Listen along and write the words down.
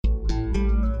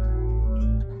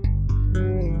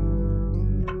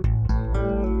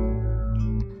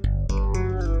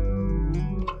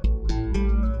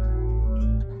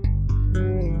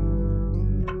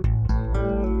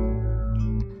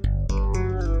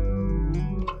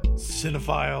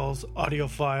Cinephiles,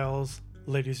 audiophiles,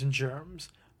 ladies and germs,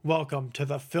 welcome to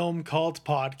the Film Cult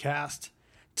Podcast.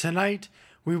 Tonight,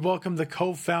 we welcome the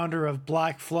co-founder of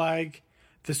Black Flag,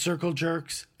 the Circle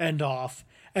Jerks, and Off,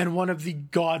 and one of the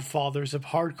godfathers of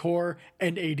hardcore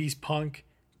and 80s punk,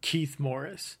 Keith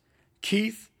Morris.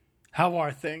 Keith, how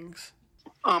are things?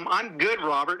 I'm good,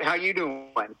 Robert. How you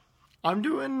doing? I'm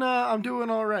doing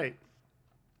all right.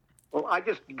 Well, I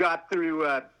just got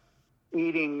through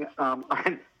eating.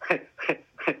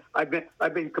 I've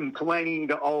been complaining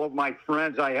to all of my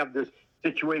friends. I have this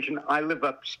situation. I live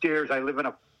upstairs. I live in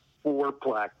a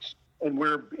fourplex, and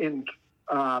we're in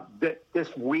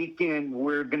this weekend.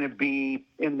 We're going to be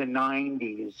in the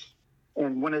 90s,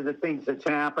 and one of the things that's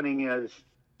happening is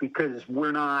because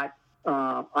we're not.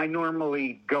 I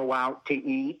normally go out to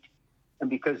eat, and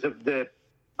because of the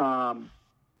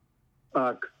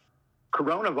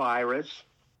coronavirus,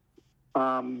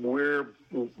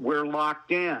 we're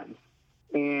locked in,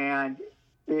 and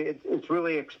it's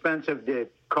really expensive to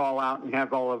call out and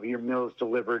have all of your meals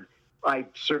delivered. I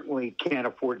certainly can't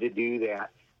afford to do that,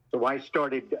 so I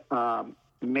started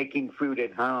making food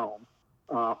at home.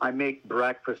 I make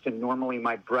breakfast, and normally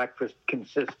my breakfast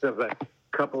consists of a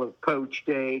couple of poached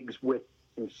eggs with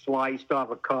some sliced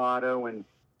avocado and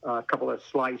a couple of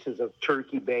slices of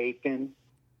turkey bacon,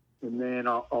 and then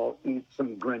I'll eat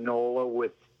some granola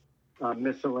with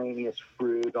miscellaneous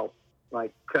fruit. I'll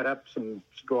cut up some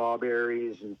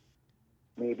strawberries and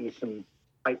maybe some.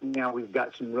 Right now we've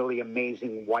got some really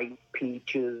amazing white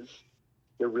peaches.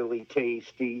 They're really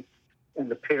tasty, and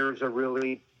the pears are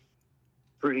really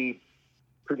pretty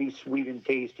sweet and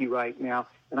tasty right now.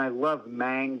 And I love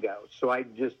mango, so I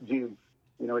just do.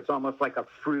 It's almost like a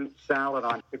fruit salad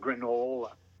on the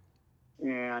granola.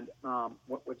 And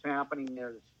what's happening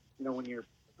is, when you're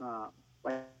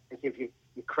if you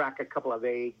crack a couple of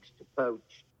eggs to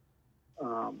poach,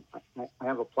 I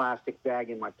have a plastic bag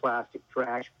in my plastic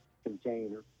trash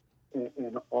container,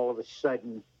 and all of a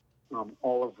sudden,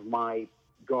 all of my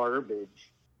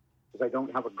garbage, because I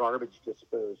don't have a garbage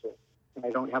disposal, and I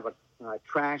don't have a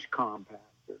trash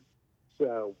compactor,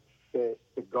 so the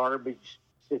garbage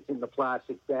sits in the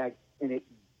plastic bag, and it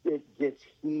gets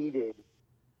heated,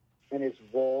 and it's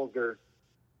vulgar,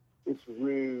 it's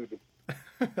rude.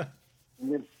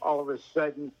 And then all of a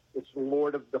sudden, it's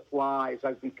Lord of the Flies.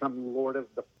 I've become Lord of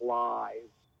the Flies.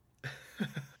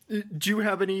 Do you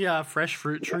have any fresh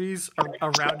fruit trees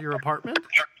around your apartment?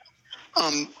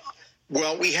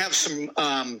 Well, we have some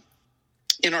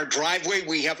in our driveway.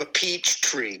 We have a peach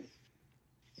tree,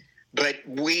 but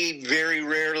we very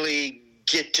rarely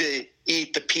get to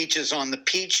eat the peaches on the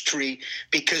peach tree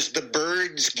because the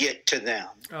birds get to them.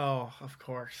 Oh, of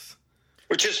course.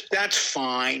 That's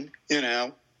fine,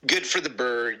 good for the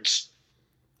birds.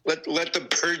 Let the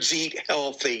birds eat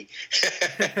healthy.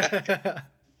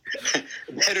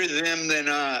 Better them than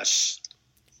us.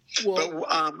 Well,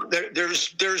 but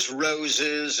there's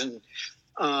roses, and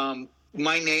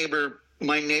my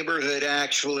neighborhood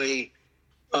actually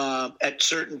at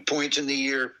certain points in the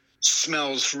year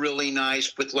smells really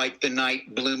nice with the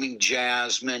night blooming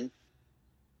jasmine.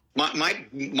 My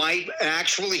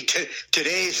actually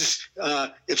today's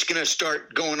it's going to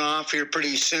start going off here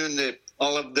pretty soon.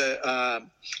 All of the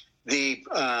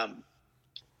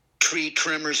tree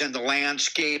trimmers and the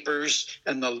landscapers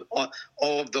and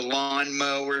all of the lawn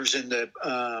mowers and the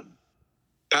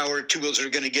power tools are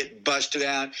going to get busted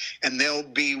out, and they'll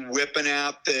be whipping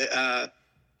out the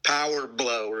power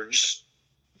blowers.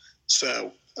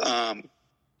 So I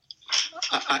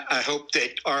hope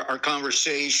that our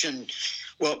conversation.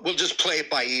 Well, we'll just play it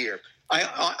by ear.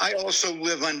 I also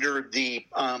live under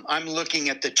I'm looking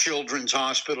at the Children's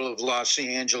Hospital of Los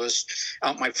Angeles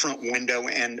out my front window,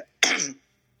 and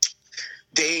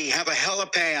they have a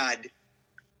helipad.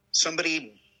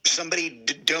 Somebody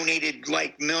donated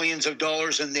millions of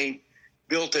dollars, and they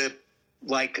built a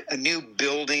new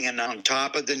building, and on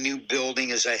top of the new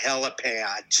building is a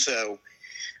helipad. So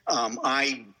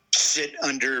I sit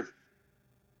under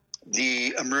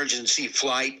the emergency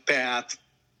flight path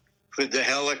with the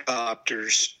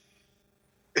helicopters,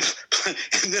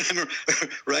 and then I'm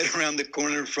right around the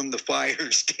corner from the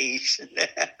fire station.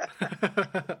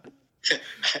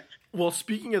 Well,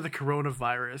 speaking of the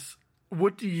coronavirus,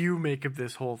 what do you make of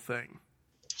this whole thing?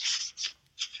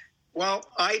 Well,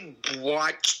 I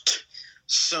watched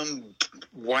some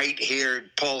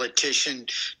white-haired politician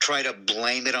try to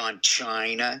blame it on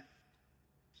China.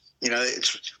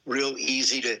 It's real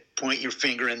easy to point your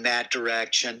finger in that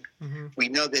direction. Mm-hmm. We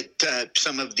know that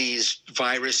some of these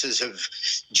viruses have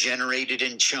generated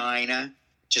in China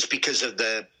just because of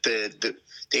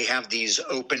they have these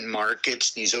open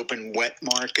markets, these open wet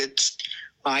markets,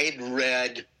 I had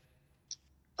read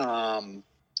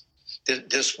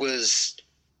this was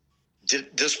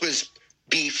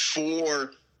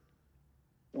before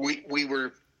we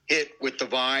were hit with the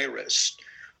virus.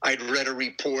 I'd read a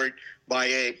report by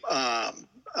a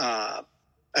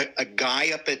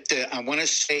guy up at I want to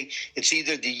say it's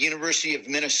either the University of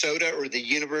Minnesota or the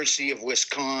University of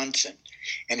Wisconsin,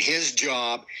 and his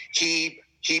job, he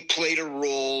played a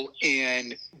role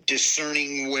in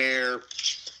discerning where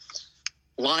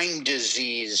Lyme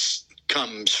disease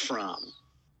comes from.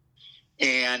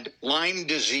 And Lyme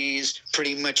disease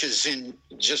pretty much is in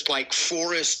just like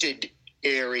forested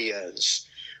areas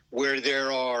where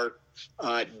there are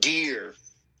deer,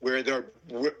 where there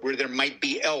might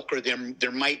be elk, or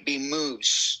there might be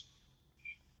moose.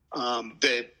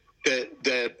 The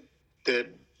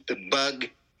bug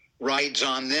rides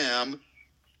on them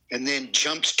and then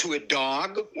jumps to a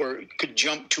dog, or it could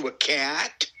jump to a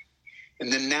cat.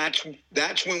 And then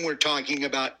that's when we're talking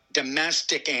about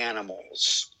domestic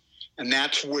animals. And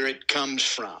that's where it comes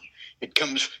from. It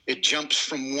jumps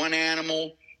from one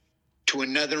animal to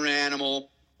another animal,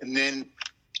 and then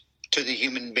to the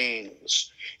human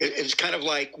beings. It's kind of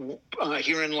like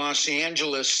here in Los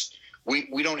Angeles,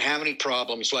 we don't have any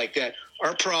problems like that.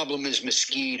 Our problem is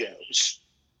mosquitoes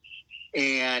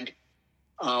and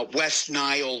West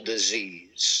Nile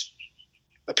disease.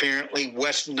 Apparently,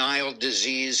 West Nile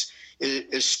disease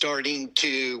is starting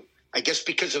to, I guess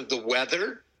because of the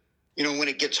weather, when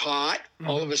it gets hot,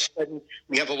 all of a sudden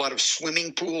we have a lot of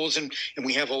swimming pools and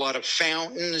we have a lot of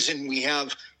fountains, and we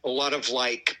have a lot of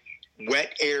like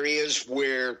wet areas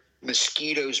where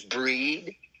mosquitoes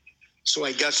breed. So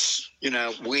I guess,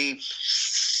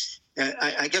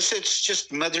 I guess it's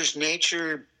just Mother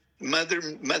Nature's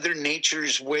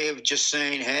way of just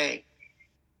saying, hey,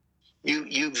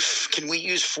 can we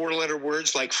use 4-letter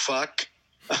words like fuck?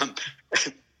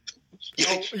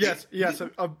 Yes.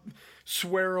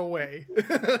 Swear away.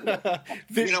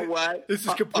 You know what? This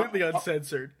is completely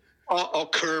uncensored. I'll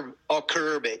curb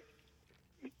it.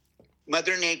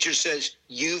 Mother Nature says,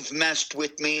 you've messed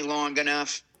with me long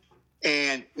enough,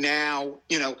 and now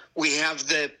we have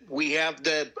the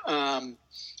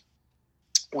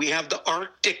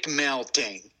Arctic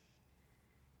melting,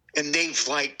 and they've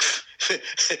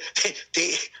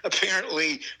they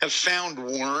apparently have found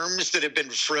worms that have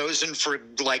been frozen for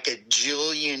like a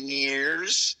jillion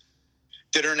years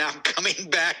that are now coming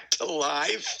back to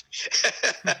life.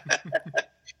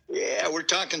 Yeah, we're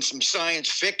talking some science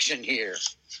fiction here.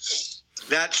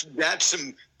 That's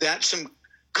some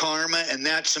karma, and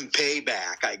that's some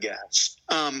payback, I guess.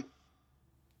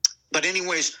 But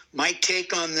anyways, my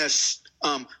take on this,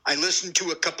 I listened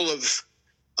to a couple of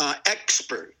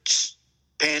experts,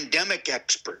 pandemic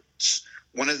experts.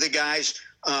 One of the guys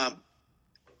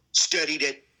studied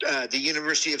at the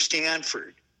University of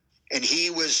Stanford, and he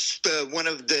was one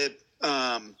of the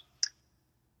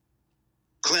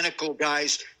clinical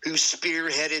guys who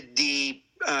spearheaded the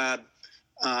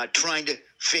trying to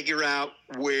figure out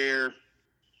where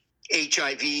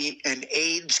HIV and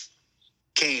AIDS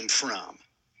came from.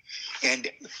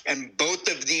 And both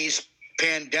of these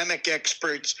pandemic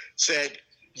experts said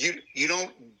you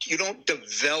don't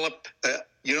develop a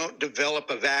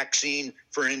vaccine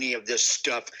for any of this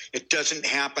stuff. It doesn't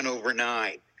happen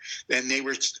overnight. And they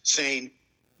were saying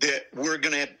that we're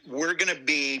gonna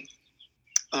be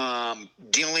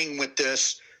dealing with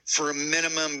this for a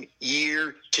minimum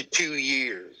year to 2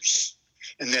 years,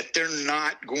 and that they're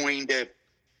not going to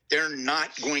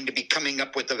be coming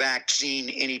up with a vaccine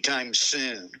anytime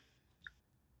soon.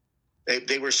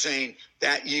 They were saying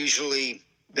that usually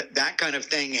that kind of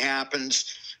thing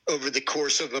happens over the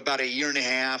course of about a year and a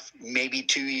half, maybe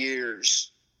 2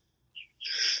 years.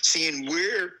 Seeing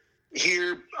we're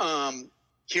here in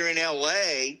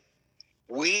LA,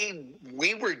 we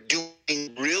were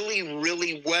doing really,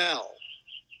 really well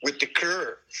with the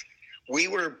curve. We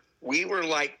were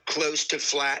like close to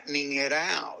flattening it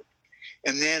out.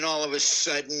 And then all of a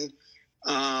sudden,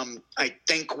 I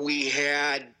think we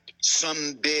had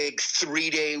some big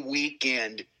 3-day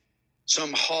weekend,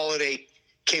 some holiday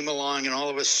came along, and all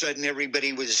of a sudden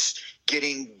everybody was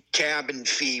getting cabin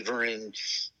fever and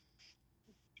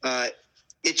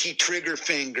itchy trigger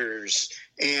fingers,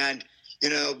 and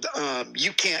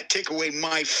you can't take away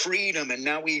my freedom. And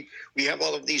now we have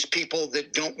all of these people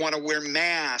that don't want to wear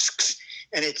masks,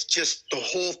 and it's just, the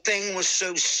whole thing was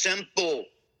so simple.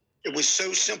 It was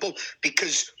so simple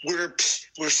because we're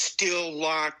still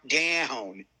locked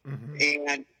down. Mm-hmm.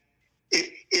 And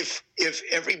if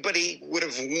everybody would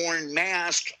have worn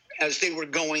masks as they were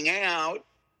going out,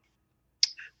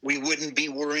 we wouldn't be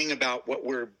worrying about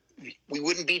we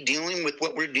wouldn't be dealing with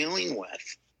what we're dealing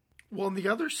with. Well, on the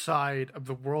other side of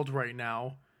the world right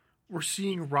now, we're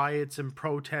seeing riots and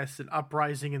protests and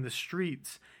uprising in the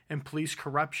streets, and police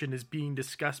corruption is being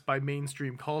discussed by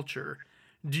mainstream culture.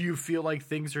 Do you feel like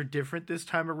things are different this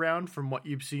time around from what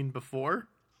you've seen before?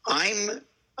 I'm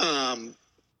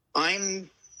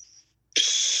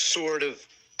sort of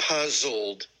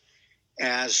puzzled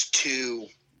as to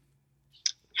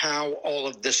how all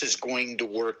of this is going to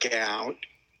work out.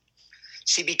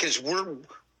 See, because we're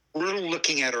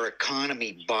looking at our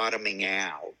economy bottoming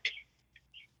out,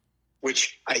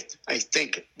 which I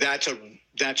think that's a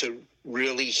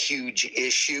really huge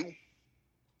issue.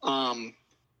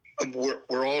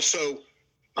 We're also,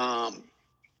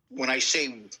 when I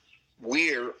say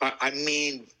I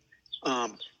mean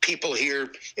people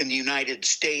here in the United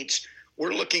States.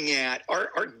 We're looking at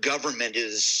our government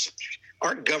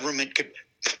could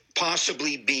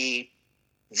possibly be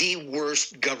the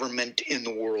worst government in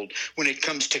the world when it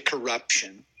comes to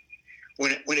corruption,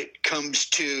 when it comes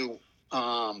to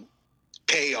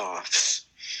payoffs,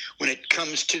 when it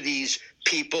comes to these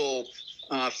people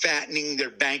fattening their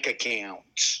bank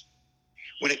accounts,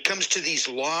 when it comes to these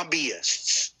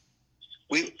lobbyists.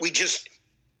 We just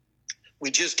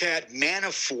had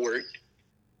Manafort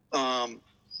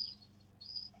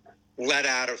let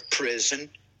out of prison.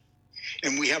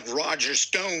 And we have Roger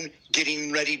Stone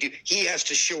getting ready he has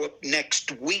to show up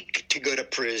next week to go to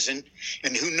prison.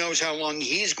 And who knows how long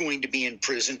he's going to be in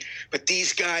prison. But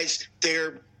these guys,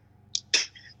 they're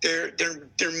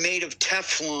made of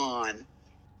Teflon.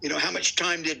 You know, how much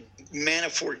time did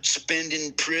Manafort spend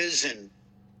in prison?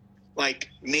 Like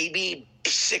maybe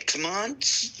 6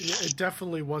 months? Yeah, it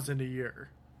definitely wasn't a year.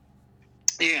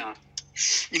 Yeah.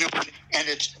 You know, and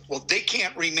they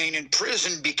can't remain in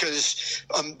prison because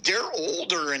they're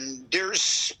older and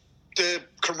there's the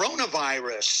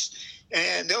coronavirus,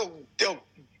 and they'll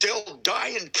die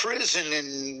in prison.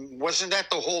 And wasn't that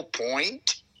the whole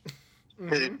point?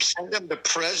 Mm-hmm. Send them to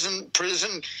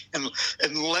prison and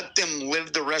let them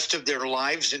live the rest of their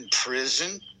lives in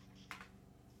prison.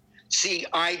 See,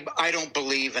 I don't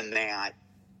believe in that.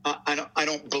 I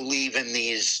don't believe in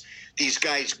these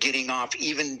guys getting off.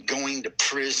 Even going to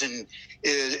prison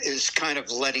is kind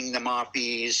of letting them off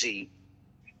easy.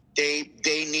 They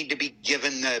need to be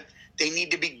given the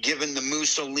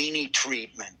Mussolini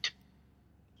treatment,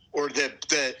 or they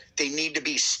need to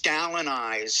be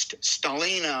Stalinized.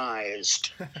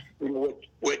 You know,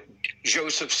 what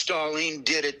Joseph Stalin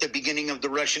did at the beginning of the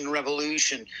Russian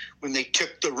Revolution, when they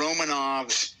took the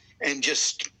Romanovs and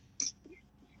just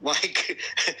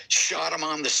shot them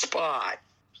on the spot.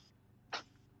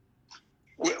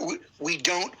 We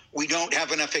don't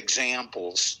have enough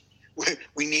examples.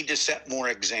 We need to set more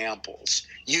examples.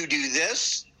 You do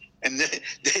this, and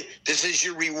this is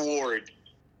your reward.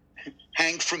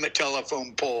 Hang from a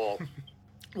telephone pole.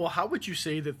 Well, how would you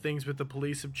say that things with the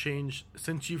police have changed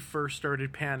since you first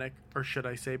started Panic, or should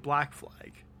I say Black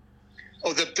Flag?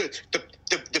 Oh,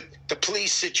 the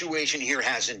police situation here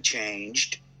hasn't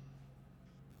changed.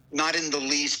 Not in the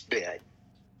least bit.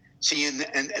 See,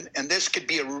 and this could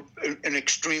be an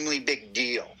extremely big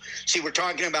deal. See, we're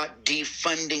talking about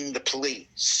defunding the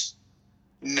police.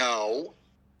 No,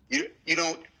 you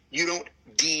don't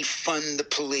defund the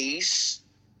police.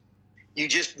 You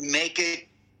just make it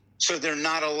so they're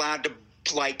not allowed to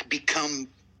become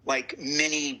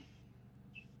mini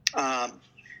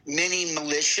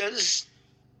militias.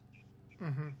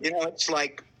 Mm-hmm. You know, it's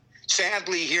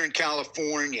sadly here in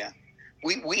California,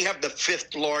 we have the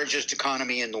 5th largest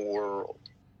economy in the world.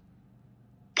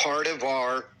 Part of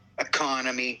our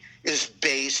economy is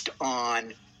based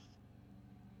on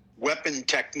weapon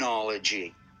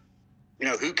technology. You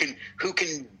know, who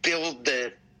can build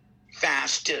the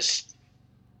fastest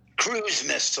cruise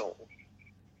missile?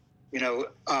 You know,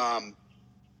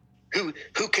 who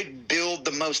could build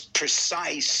the most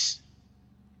precise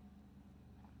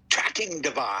tracking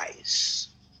device?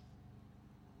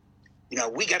 You know,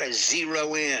 we got to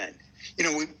zero in. You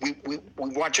know, we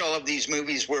watch all of these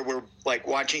movies where we're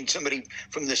watching somebody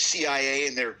from the CIA,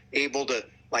 and they're able to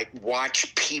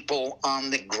watch people on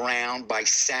the ground by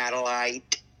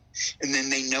satellite, and then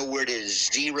they know where to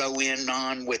zero in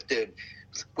on with the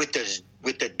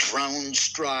drone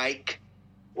strike,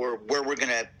 or where we're going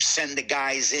to send the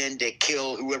guys in to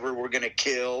kill whoever we're going to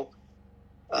kill.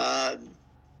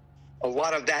 A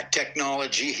lot of that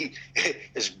technology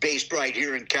is based right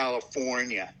here in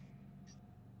California.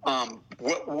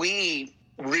 What we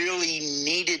really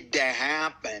needed to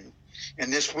happen,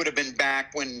 and this would have been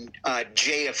back when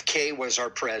JFK was our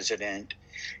president,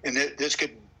 and this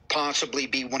could possibly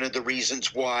be one of the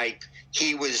reasons why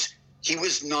he was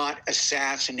not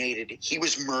assassinated. He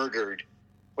was murdered.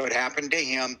 What happened to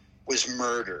him was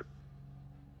murdered.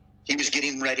 He was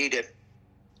getting ready to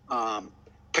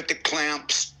put the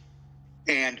clamps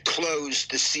and close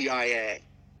the CIA.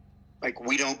 Like,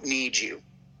 we don't need you.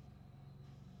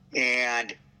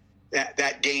 And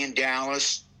that day in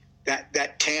Dallas,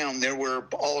 that town, there were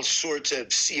all sorts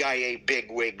of CIA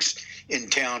bigwigs in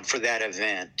town for that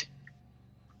event.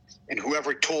 And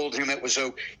whoever told him it was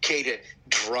okay to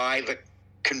drive a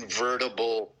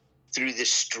convertible through the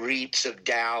streets of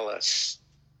Dallas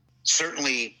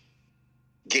certainly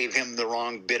gave him the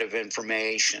wrong bit of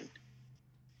information.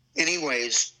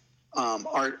 Anyways,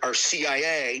 our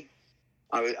CIA,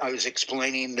 I was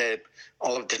explaining that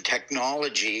all of the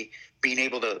technology, being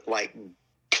able to like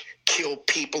kill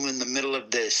people in the middle of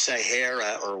the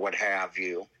Sahara or what have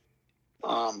you.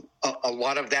 A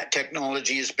lot of that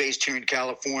technology is based here in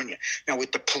California. Now,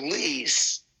 with the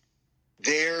police,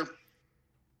 they're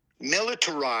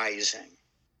militarizing,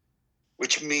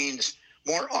 which means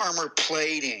more armor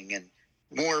plating and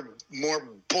more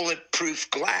bulletproof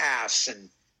glass and.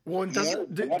 Well, and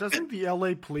doesn't the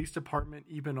LA Police Department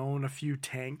even own a few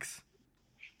tanks?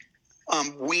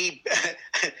 We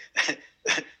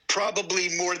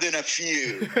probably more than a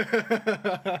few.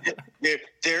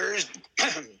 There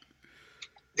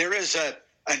is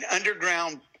an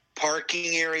underground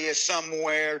parking area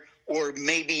somewhere, or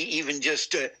maybe even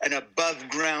just an above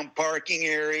ground parking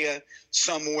area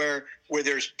somewhere where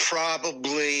there's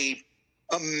probably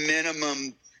a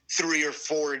minimum 3 or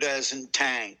 4 dozen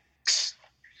tanks.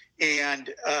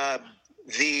 And I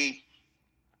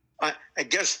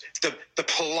guess the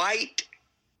polite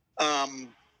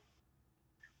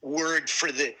word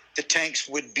for the tanks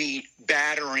would be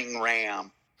battering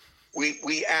ram.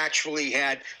 We actually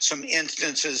had some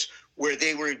instances where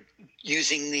they were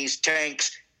using these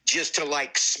tanks just to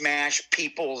like smash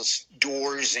people's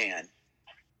doors in.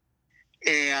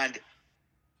 And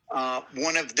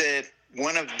one of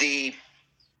the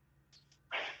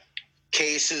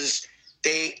cases,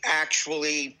 they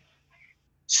actually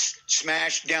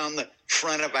smashed down the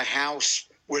front of a house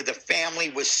where the family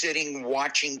was sitting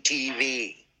watching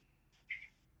TV.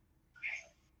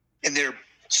 And they're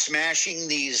smashing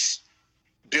these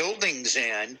buildings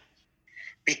in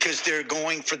because they're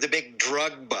going for the big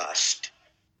drug bust.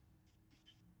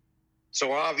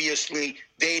 So obviously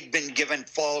they'd been given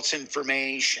false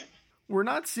information. We're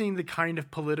not seeing the kind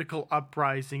of political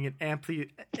uprising and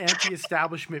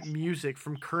anti-establishment music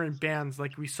from current bands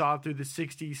like we saw through the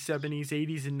 60s, 70s,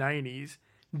 80s, and 90s.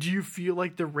 Do you feel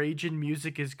like the rage in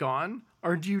music is gone,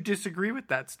 or do you disagree with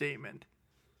that statement?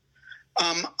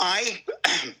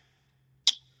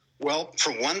 Well,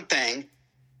 for one thing,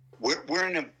 we're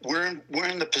in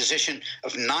the position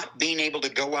of not being able to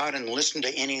go out and listen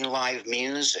to any live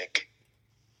music.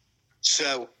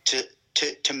 So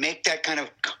to make that kind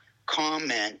of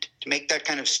comment, to make that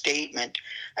kind of statement,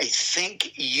 I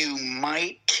think you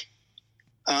might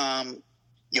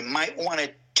want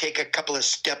to take a couple of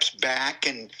steps back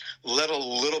and let a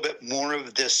little bit more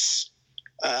of this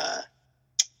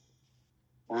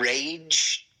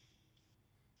rage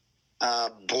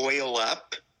boil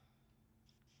up.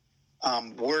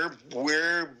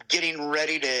 We're getting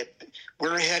ready to.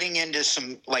 We're heading into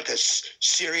some like a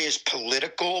serious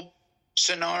political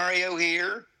scenario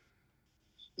here.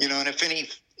 You know, and if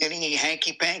any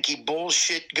hanky panky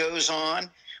bullshit goes on,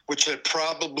 which there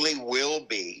probably will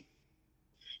be,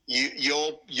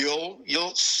 you'll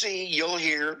see, you'll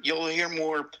hear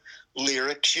more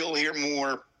lyrics, you'll hear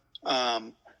more,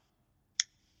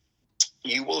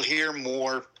 you will hear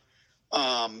more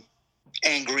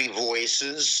angry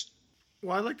voices.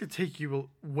 Well, I'd like to take you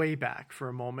way back for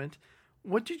a moment.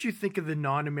 What did you think of the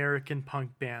non-American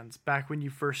punk bands back when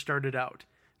you first started out?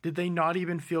 Did they not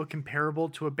even feel comparable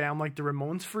to a band like the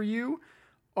Ramones for you?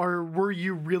 Or were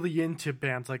you really into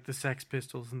bands like the Sex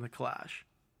Pistols and the Clash?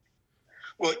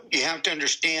 Well, you have to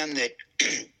understand that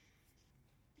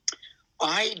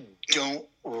I don't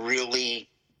really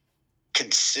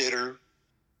consider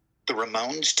the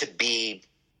Ramones to be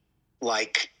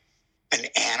like an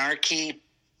anarchy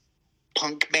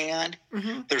punk band.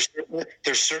 Mm-hmm.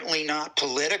 They're certainly not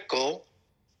political.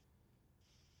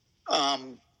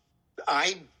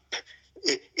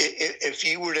 If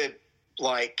you were to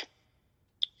like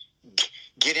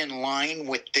get in line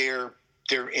with their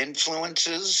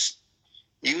influences,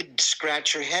 you'd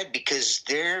scratch your head because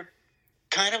they're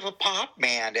kind of a pop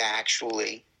band,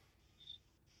 actually.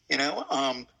 You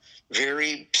know,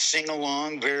 very sing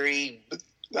along, very.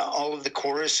 All of the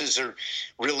choruses are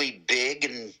really big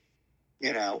and,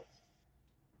 you know,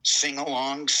 sing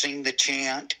along, sing the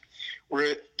chant.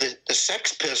 Where the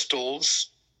Sex Pistols,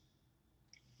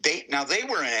 they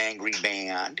were an angry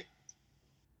band,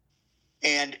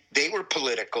 and they were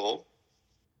political.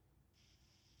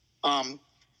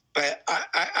 But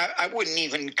I wouldn't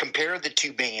even compare the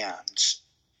two bands.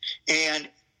 And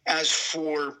as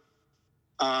for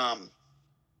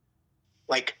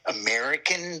like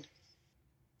American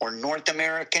or North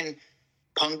American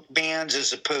punk bands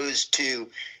as opposed to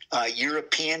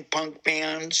European punk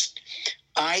bands,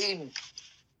 I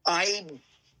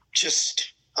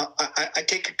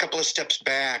take a couple of steps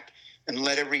back and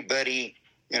let everybody,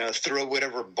 throw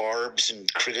whatever barbs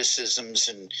and criticisms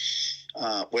and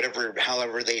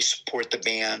however they support the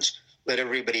bands. Let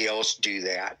everybody else do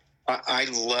that. I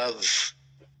love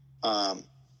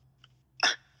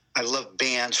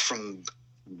bands from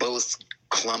both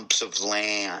clumps of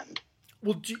land.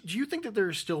 Well, do you think that there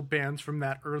are still bands from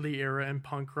that early era in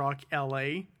punk rock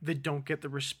LA that don't get the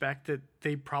respect that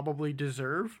they probably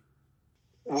deserve?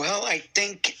 Well, I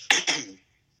think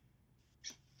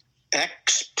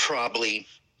X probably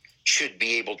should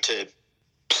be able to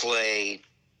play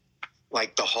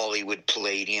like the Hollywood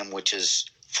Palladium, which is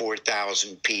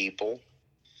 4,000 people.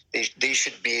 They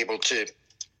should be able to,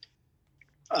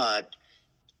 I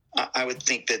would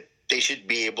think that they should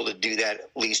be able to do that at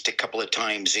least a couple of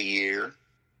times a year.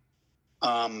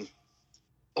 A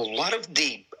lot of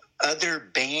the other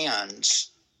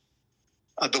bands,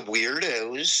 the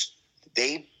Weirdos,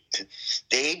 they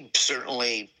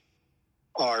certainly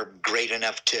are great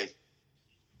enough to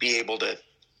be able to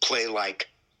play like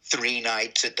 3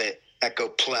 nights at the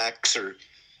Echoplex or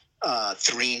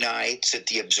 3 nights at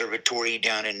the Observatory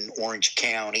down in Orange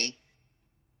County.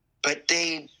 But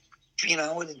they,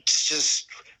 it's just,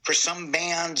 for some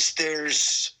bands,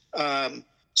 there's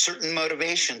certain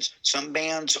motivations. Some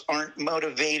bands aren't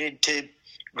motivated to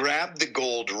grab the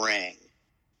gold ring.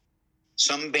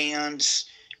 Some bands,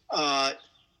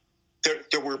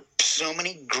 there were so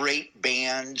many great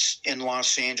bands in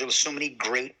Los Angeles, so many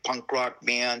great punk rock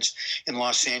bands in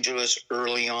Los Angeles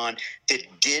early on that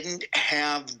didn't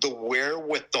have the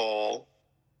wherewithal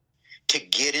to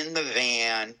get in the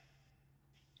van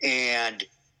and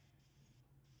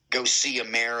go see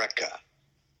America.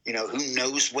 Who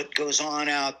knows what goes on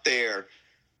out there,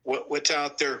 what's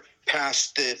out there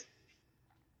past the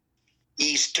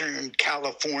Eastern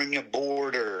California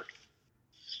border.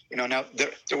 Now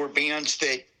there were bands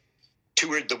that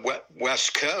toured the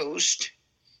West Coast,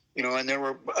 and there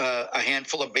were a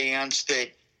handful of bands that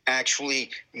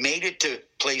actually made it to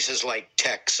places like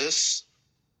Texas.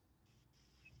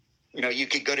 You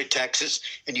could go to Texas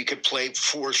and you could play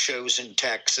 4 shows in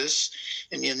Texas,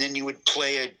 and then you would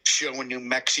play a show in New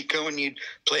Mexico, and you'd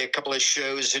play a couple of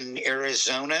shows in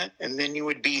Arizona, and then you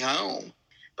would be home.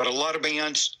 But a lot of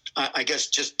bands, I guess,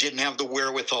 just didn't have the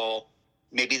wherewithal.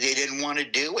 Maybe they didn't want to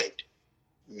do it.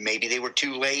 Maybe they were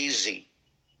too lazy.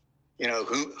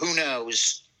 Who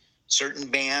knows? Certain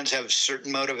bands have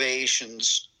certain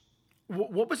motivations.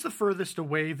 What was the furthest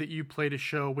away that you played a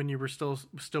show when you were still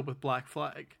with Black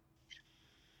Flag?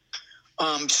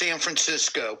 San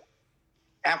Francisco.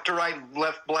 After I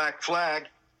left Black Flag,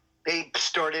 they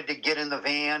started to get in the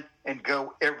van and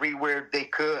go everywhere they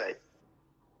could.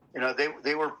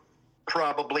 They were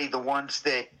probably the ones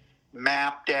that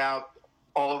mapped out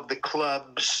all of the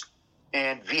clubs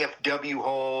and VFW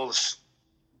halls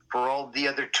for all the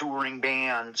other touring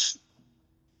bands.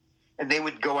 And they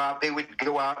would go out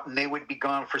and they would be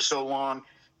gone for so long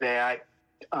that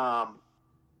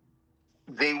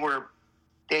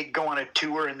they'd go on a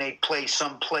tour and they'd play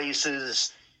some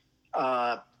places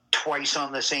twice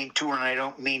on the same tour. And I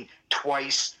don't mean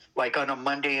twice like on a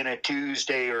Monday and a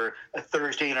Tuesday or a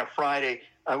Thursday and a Friday.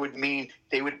 I would mean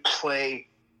they would play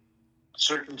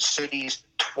certain cities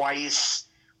twice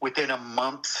within a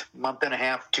month and a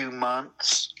half, 2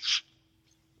 months.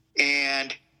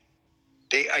 And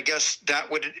I guess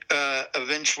that would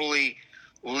eventually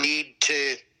lead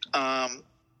to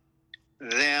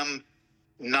them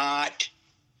not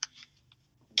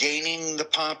gaining the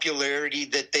popularity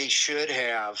that they should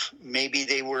have. Maybe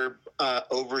they were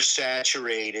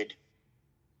oversaturated.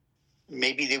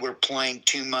 Maybe they were playing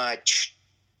too much.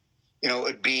 It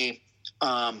would be,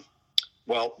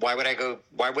 well, why would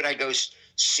I go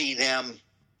see them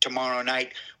tomorrow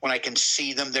night when I can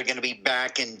see them? They're going to be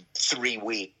back in 3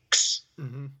 weeks.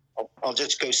 Mm-hmm. I'll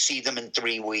just go see them in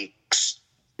 3 weeks.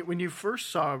 When you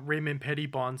first saw Raymond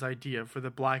Pettibon's idea for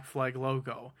the Black Flag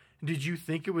logo, did you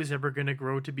think it was ever going to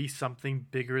grow to be something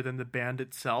bigger than the band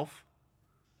itself?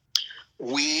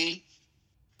 We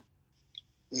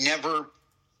never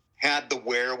had the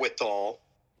wherewithal.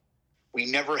 We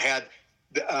never had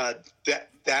the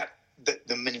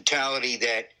mentality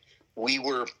that we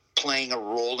were playing a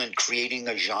role in creating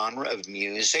a genre of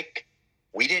music.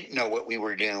 We didn't know what we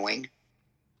were doing.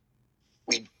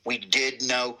 We did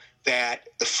know that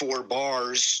the 4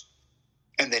 bars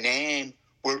and the name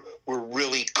were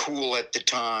really cool at the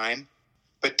time.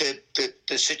 But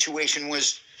the situation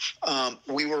was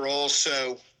we were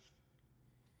also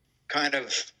kind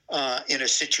of in a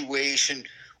situation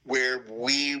where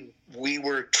we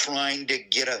were trying to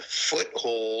get a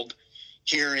foothold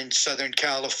here in Southern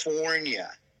California.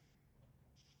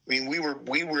 I mean, we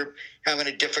were having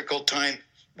a difficult time.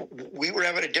 We were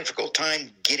having a difficult time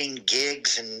getting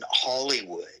gigs in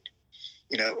Hollywood.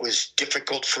 You know, it was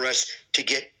difficult for us to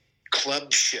get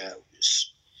club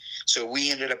shows. So we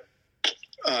ended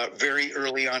up very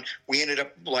early on, we ended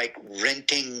up like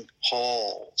renting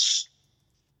halls.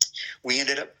 We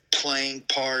ended up playing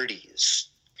parties,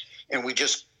 and we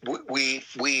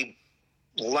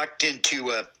lucked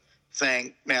into a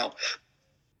thing. Now,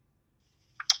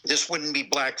 this wouldn't be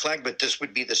Black Flag, but this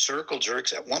would be the Circle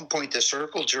Jerks. At one point, the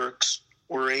Circle Jerks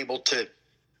were able to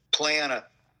play on a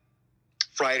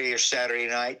Friday or Saturday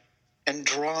night and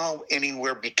draw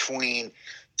anywhere between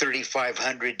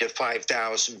 3,500 to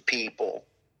 5,000 people,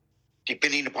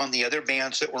 depending upon the other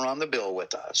bands that were on the bill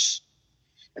with us.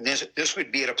 And this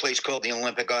would be at a place called the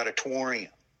Olympic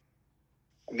Auditorium.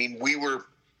 I mean, we were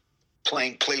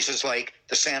playing places like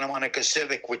the Santa Monica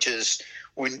Civic, which is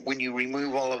when you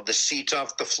remove all of the seats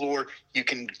off the floor, you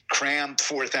can cram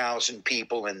 4,000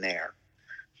 people in there.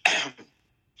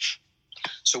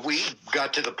 So we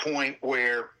got to the point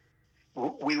where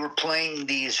we were playing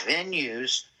these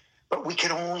venues, but we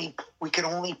could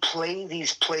only play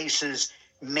these places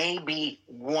maybe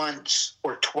once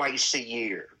or twice a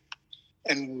year.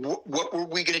 And what were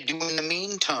we going to do in the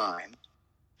meantime?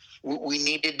 We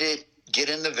needed to get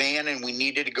in the van, and we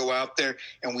needed to go out there,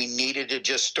 and we needed to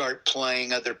just start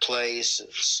playing other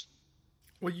places.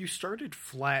 Well, you started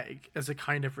Flag as a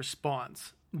kind of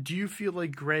response. Do you feel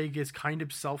like Greg is kind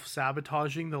of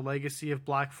self-sabotaging the legacy of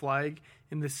Black Flag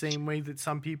in the same way that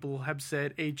some people have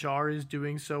said HR is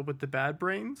doing so with the Bad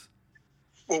Brains?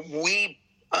 Well, we,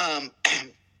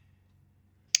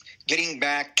 getting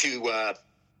back to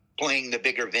playing the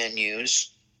bigger venues,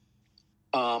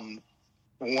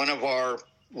 one of our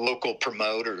local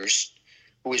promoters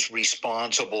who was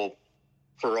responsible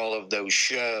for all of those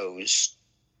shows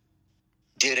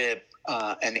did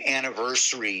an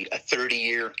anniversary, a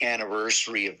 30-year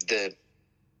anniversary of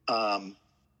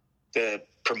the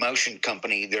promotion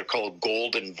company. They're called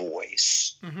Golden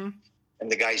Voice. Mm-hmm.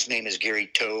 And the guy's name is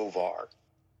Gary Tovar.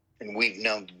 And we've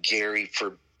known Gary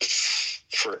for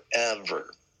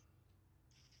forever.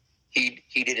 He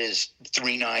did his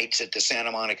 3 nights at the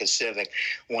Santa Monica Civic.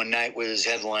 One night was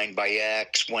headlined by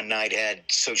X. One night had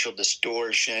Social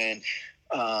Distortion.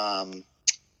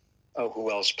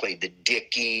 Who else played? The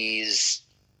Dickies,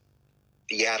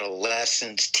 the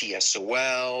Adolescents,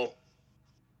 TSOL,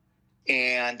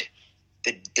 and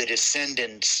the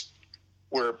Descendants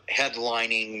were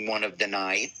headlining one of the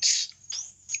nights.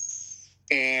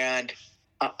 And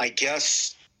I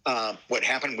guess what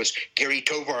happened was Gary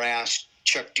Tovar asked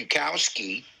Chuck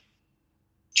Dukowski,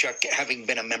 Chuck having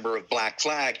been a member of Black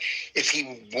Flag, if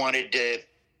he wanted to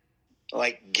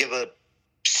like give a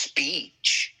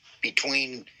speech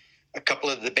between a couple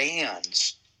of the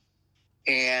bands.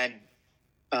 And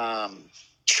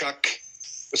Chuck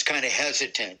was kind of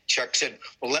hesitant. Chuck said,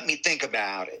 well, let me think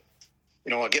about it.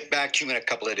 You know, I'll get back to you in a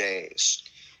couple of days.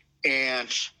 And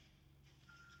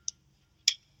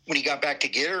when he got back to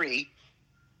Gary,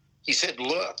 he said,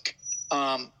 look,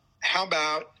 how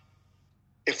about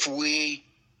if we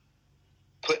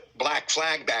put Black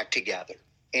Flag back together?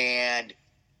 And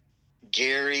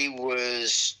Gary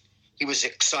was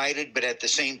excited, but at the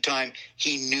same time,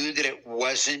 he knew that it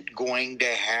wasn't going to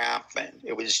happen.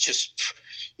 It was just,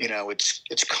 you know,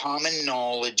 it's common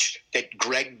knowledge that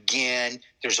Greg Ginn,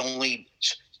 there's only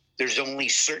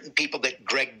certain people that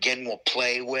Greg Ginn will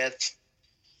play with.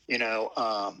 You know,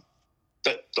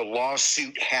 the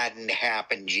lawsuit hadn't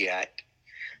happened yet.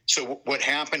 So what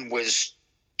happened was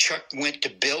Chuck went to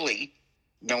Billy,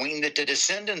 knowing that the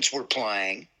Descendants were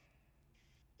playing,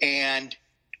 and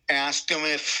asked him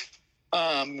if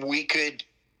we could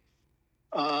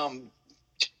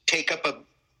take up a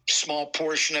small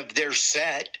portion of their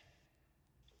set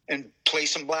and play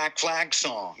some Black Flag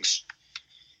songs.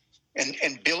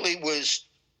 And Billy was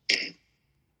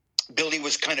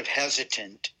kind of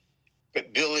hesitant,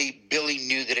 but Billy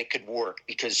knew that it could work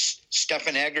because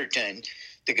Stephen Egerton,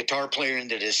 the guitar player in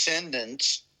the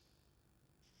Descendants,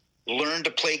 learned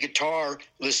to play guitar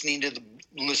listening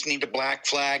to Black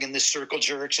Flag and the Circle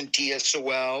Jerks and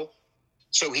TSOL.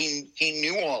 So he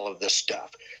knew all of this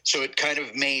stuff. So it kind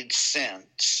of made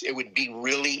sense. It would be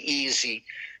really easy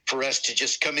for us to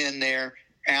just come in there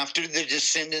after the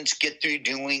Descendants get through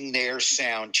doing their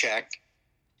sound check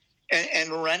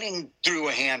and running through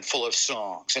a handful of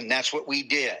songs, and that's what we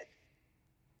did.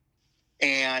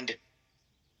 And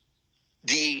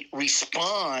the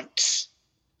response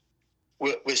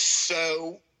was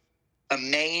so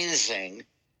amazing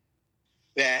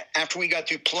that after we got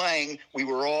through playing, we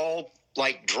were all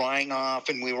like drying off,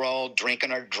 and we were all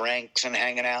drinking our drinks and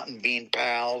hanging out and being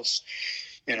pals,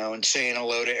 and saying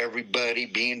hello to everybody,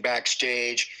 being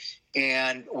backstage.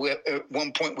 And at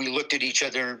one point we looked at each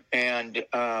other, and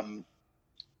I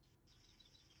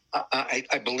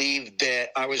believe that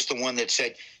I was the one that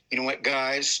said, you know what,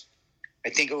 guys, I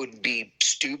think it would be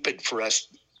stupid for us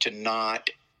to not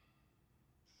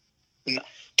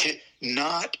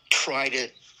try to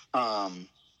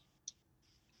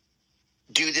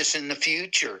do this in the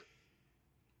future,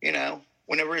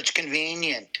 whenever it's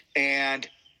convenient. And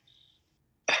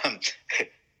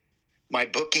my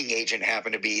booking agent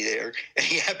happened to be there, and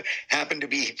he happened to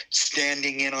be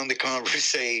standing in on the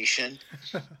conversation.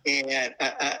 And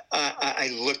I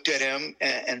looked at him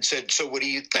and said, so what do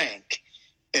you think?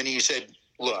 And he said,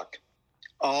 look,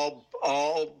 I'll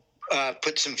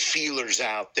put some feelers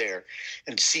out there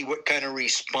and see what kind of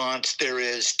response there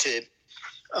is to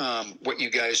what you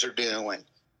guys are doing.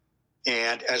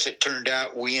 And as it turned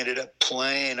out, we ended up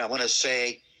playing, I want to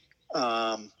say,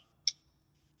 I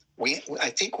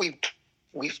think we've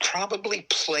probably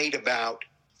played about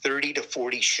 30 to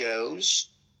 40 shows.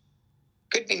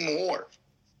 Could be more.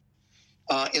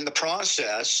 In the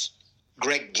process,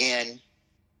 Greg Ginn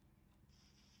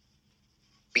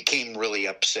became really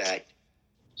upset.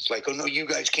 It's like, oh, no, you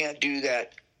guys can't do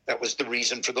that. That was the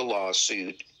reason for the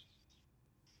lawsuit.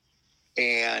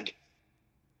 And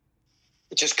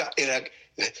it just got, the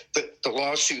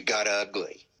lawsuit got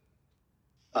ugly.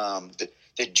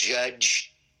 The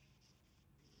judge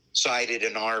sided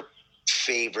in our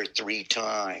favor 3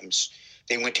 times.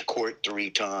 They went to court 3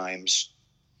 times.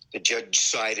 The judge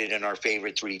sided in our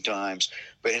favor 3 times.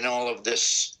 But in all of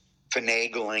this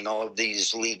finagling, all of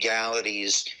these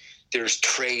legalities, there's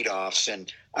trade-offs,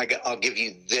 and I'll give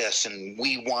you this, and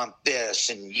we want this,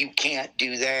 and you can't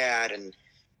do that. And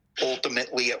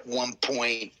ultimately, at one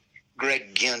point,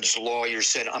 Greg Ginn's lawyer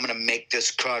said, I'm going to make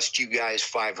this cost you guys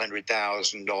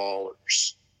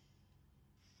 $500,000.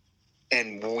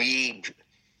 And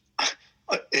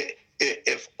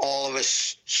if all of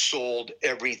us sold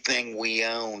everything we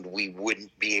owned, we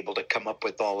wouldn't be able to come up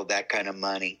with all of that kind of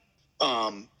money,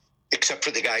 except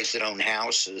for the guys that own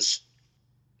houses.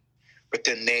 But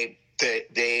then they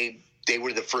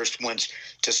were the first ones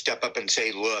to step up and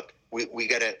say, look, we're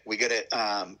going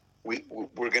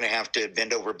to have to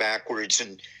bend over backwards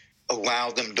and allow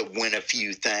them to win a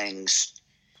few things.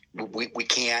 We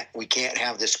can't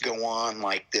have this go on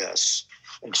like this.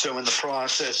 And so in the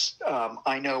process,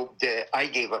 I know that I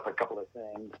gave up a couple of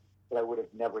things that I would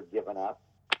have never given up.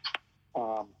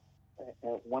 And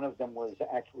one of them was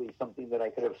actually something that I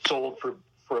could have sold for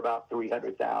about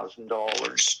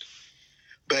 $300,000.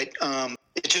 But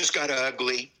it just got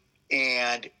ugly,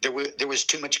 and there was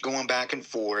too much going back and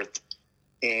forth.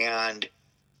 And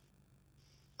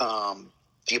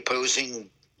the opposing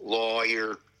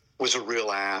lawyer was a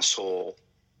real asshole,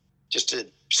 just a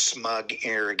smug,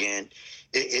 arrogant.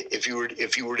 If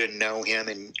you were to know him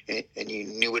and you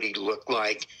knew what he looked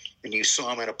like, and you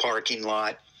saw him in a parking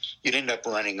lot, you'd end up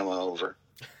running him over.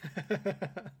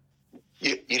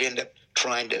 You'd end up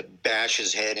trying to bash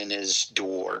his head in his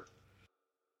door.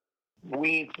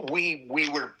 We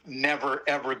were never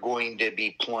ever going to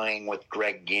be playing with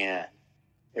Greg Ginn.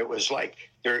 It was like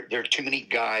there are too many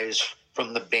guys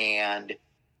from the band.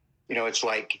 It's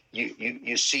like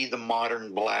you see the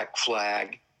modern Black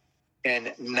Flag,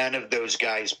 and none of those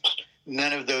guys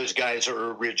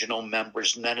are original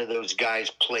members. None of those guys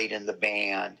played in the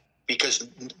band because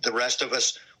the rest of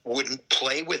us wouldn't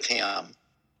play with him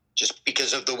just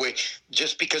because of the way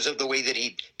that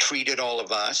he treated all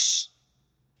of us,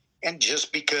 and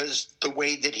just because the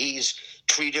way that he's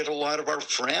treated a lot of our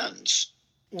friends.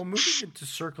 Well, moving into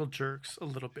Circle Jerks a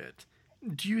little bit,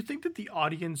 do you think that the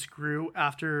audience grew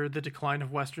after the decline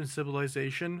of Western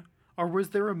civilization? Or was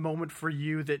there a moment for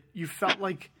you that you felt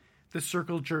like the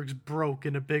Circle Jerks broke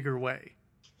in a bigger way?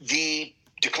 The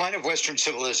decline of Western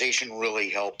civilization really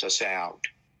helped us out.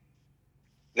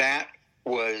 That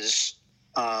was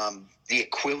the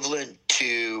equivalent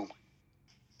to,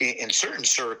 in certain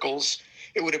circles,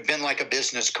 it would have been like a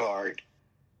business card.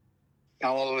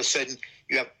 Now, all of a sudden,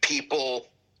 you have people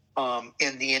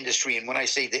in the industry, and when I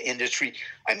say the industry,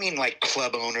 I mean like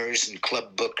club owners and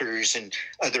club bookers and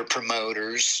other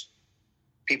promoters,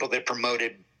 people that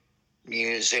promoted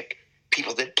music,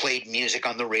 people that played music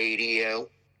on the radio.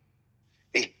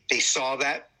 They saw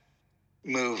that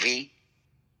movie,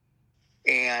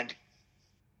 and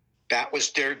that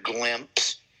was their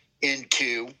glimpse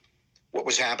into what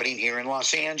was happening here in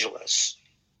Los Angeles.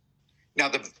 Now,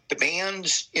 the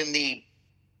bands in the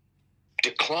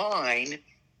decline,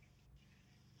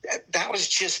 that was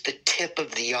just the tip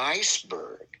of the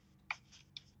iceberg.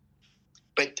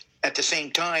 But at the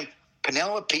same time,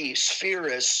 Penelope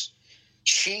Spheris,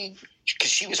 because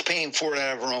she was paying for it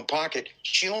out of her own pocket,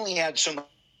 she only had so much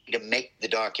to make the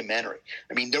documentary.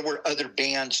 I mean, there were other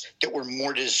bands that were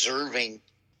more deserving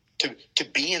to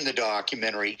be in the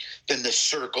documentary than the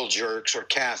Circle Jerks or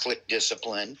Catholic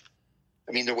Discipline.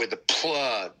 I mean, there were the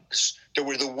Plugs, there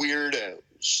were the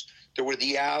Weirdos, there were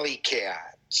the Alley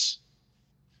Cats,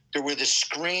 there were the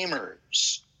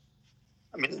Screamers.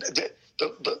 I mean, the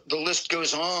list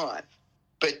goes on.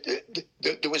 But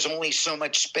there was only so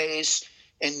much space,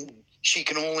 and she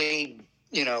can only,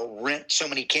 rent so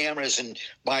many cameras and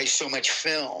buy so much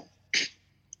film.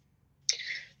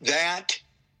 That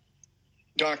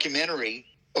documentary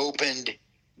opened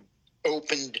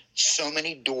so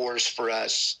many doors for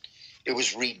us. It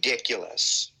was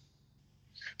ridiculous.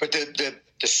 But the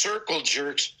Circle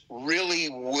Jerks really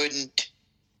wouldn't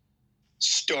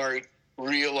start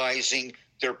realizing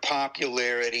their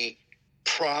popularity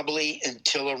probably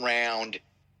until around,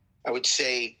 I would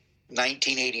say,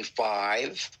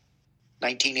 1985,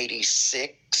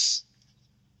 1986.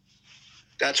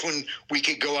 That's when we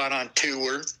could go out on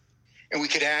tour and we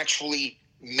could actually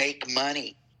make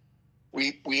money.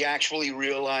 We actually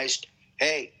realized,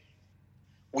 hey,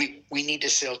 we need to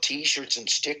sell T-shirts and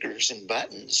stickers and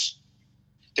buttons.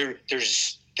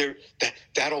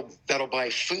 That'll buy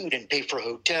food and pay for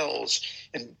hotels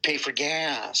and pay for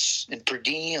gas and per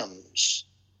diems.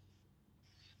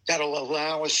 That'll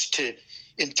allow us to,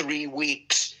 in 3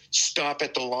 weeks, stop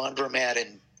at the laundromat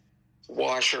and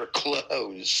wash our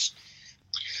clothes.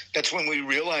 That's when we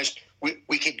realized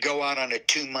we could go out on a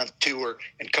 2-month tour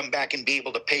and come back and be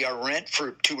able to pay our rent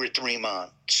for 2 or 3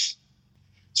 months.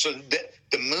 So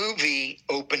the movie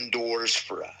opened doors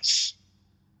for us.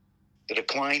 The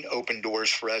decline opened doors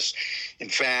for us. In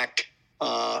fact,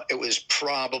 it was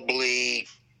probably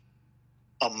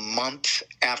a month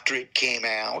after it came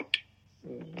out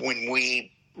when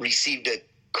we received a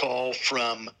call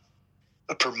from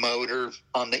a promoter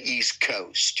on the East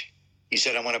Coast. He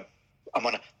said, I want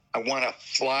to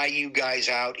fly you guys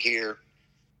out here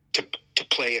to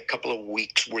play a couple of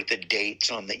weeks worth of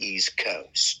dates on the East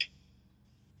Coast.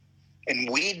 And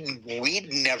we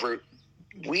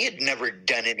had never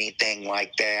done anything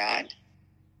like that.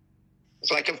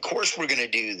 It's like, of course we're going to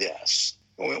do this.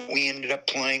 We ended up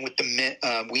playing with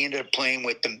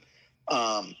the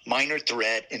Minor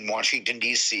Threat in Washington,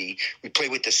 D.C. We played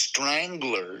with the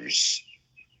Stranglers.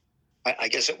 I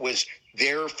guess it was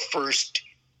their first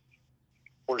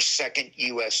or second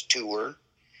U.S. tour.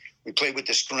 We played with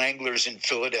the Stranglers in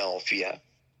Philadelphia.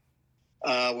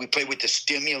 We played with the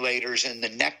Stimulators and the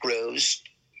Necros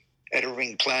at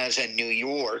Irving Plaza in New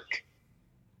York.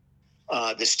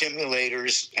 The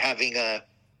Stimulators having a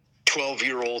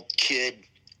 12-year-old kid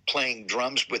playing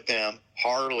drums with them,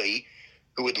 Harley,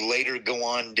 who would later go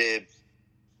on to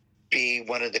be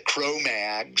one of the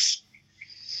Cro-Mags.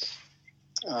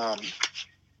 Then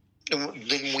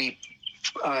we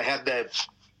had the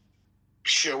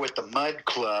show at the Mud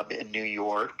Club in New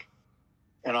York.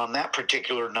 And on that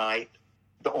particular night,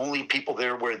 the only people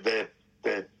there were the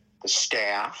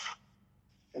staff.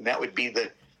 And that would be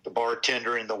the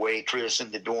bartender and the waitress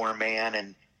and the doorman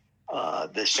and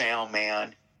the sound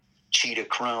man, Cheetah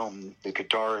Chrome, the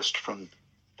guitarist from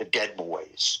the Dead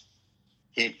Boys.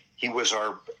 He was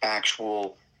our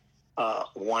actual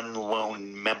one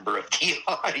lone member of the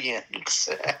audience.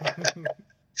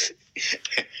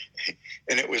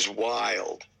 And it was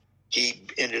wild. He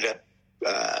ended up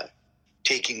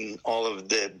taking all of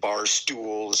the bar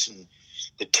stools and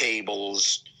the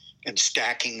tables and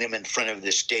stacking them in front of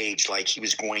the stage like he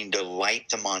was going to light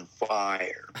them on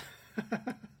fire.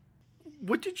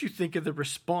 What did you think of the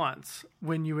response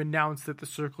when you announced that the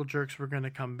Circle Jerks were going to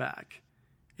come back?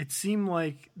 It seemed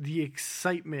like the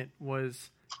excitement was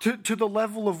to the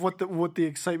level of what the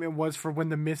excitement was for when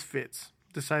the Misfits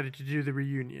decided to do the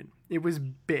reunion. It was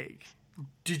big.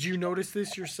 Did you notice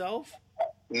this yourself?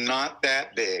 Not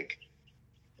that big.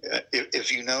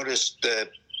 If you notice the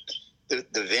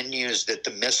venues that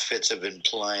the Misfits have been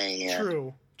playing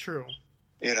in. True.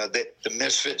 You know, the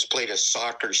Misfits played a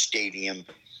soccer stadium,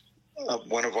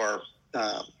 one of our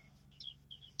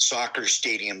soccer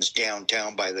stadiums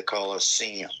downtown by the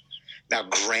Coliseum. Now,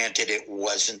 granted, it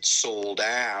wasn't sold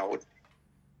out,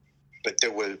 but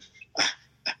there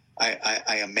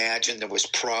I imagine there was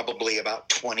probably about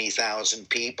 20,000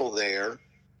 people there.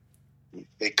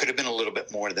 It could have been a little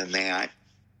bit more than that.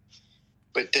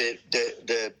 But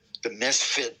the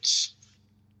Misfits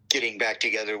getting back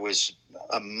together was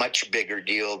a much bigger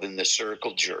deal than the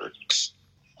Circle Jerks.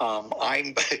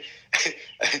 I'm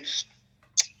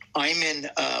in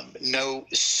no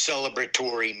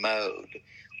celebratory mode.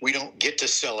 We don't get to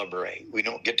celebrate. We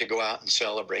don't get to go out and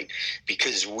celebrate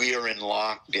because we are in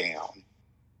lockdown.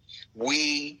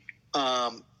 We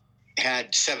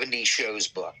had 70 shows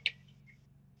booked,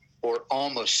 or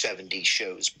almost 70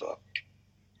 shows booked.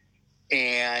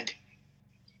 And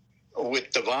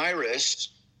with the virus,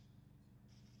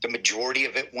 the majority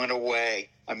of it went away.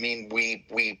 I mean,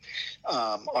 we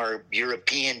our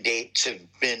European dates have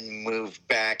been moved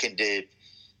back into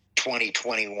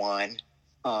 2021.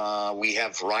 We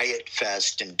have Riot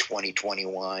Fest in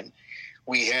 2021.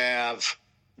 We have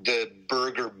the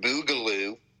Burger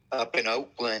Boogaloo up in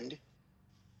Oakland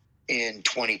in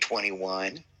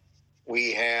 2021.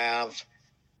 We have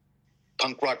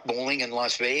Punk Rock Bowling in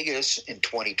Las Vegas in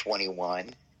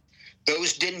 2021.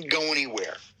 Those didn't go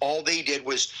anywhere. All they did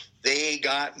was they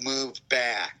got moved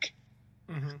back.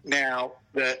 Mm-hmm. Now,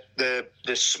 the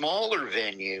smaller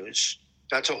venues,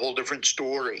 that's a whole different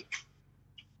story.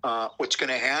 What's going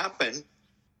to happen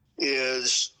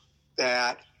is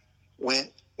that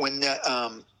when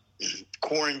the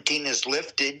quarantine is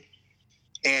lifted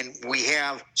and we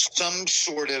have some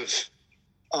sort of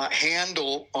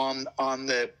handle on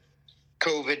the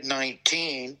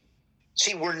COVID-19,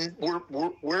 see,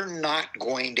 we're not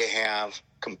going to have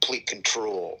complete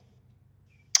control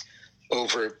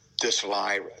over this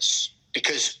virus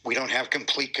because we don't have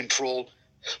complete control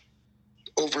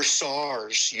over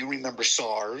SARS. You remember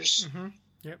SARS? Mm-hmm.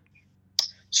 Yep.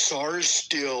 SARS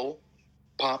still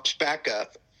pops back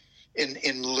up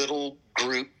in little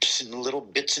groups and little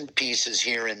bits and pieces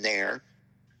here and there.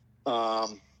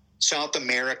 South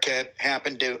America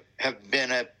happened to have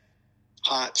been a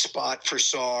hot spot for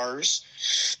SARS.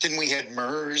 Then we had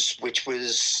MERS, which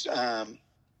was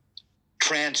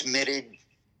transmitted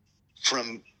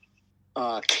from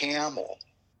camel.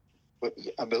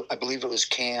 I believe it was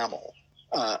camel.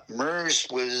 MERS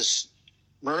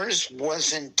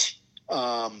wasn't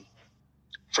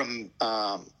from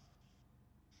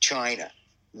China.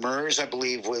 MERS, I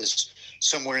believe, was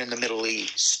somewhere in the Middle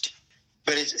East.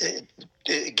 But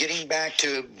getting back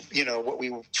to what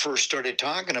we first started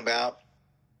talking about,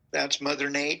 that's Mother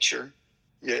Nature.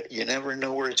 You never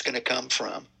know where it's going to come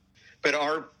from. But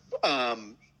our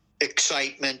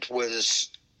excitement was,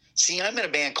 see, I'm in a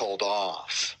band called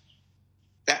Off.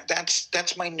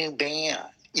 That's my new band,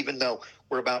 even though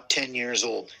we're about 10 years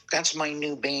old. That's my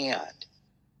new band.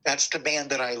 That's the band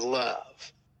that I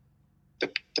love.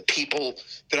 The people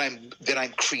that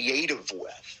I'm creative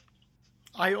with.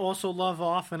 I also love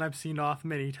Off, and I've seen Off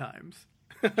many times.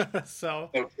 So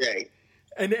okay,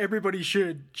 and everybody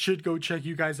should go check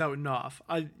you guys out in Off.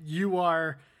 You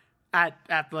are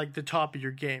at like the top of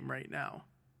your game right now,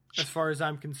 as far as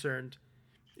I'm concerned.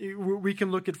 We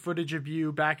can look at footage of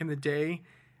you back in the day.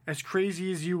 As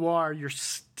crazy as you are, you're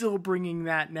still bringing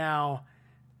that now.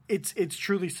 It's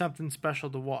truly something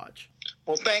special to watch.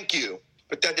 Well, thank you.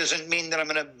 But that doesn't mean that I'm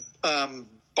going to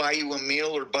buy you a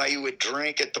meal or buy you a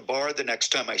drink at the bar the next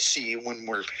time I see you when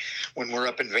we're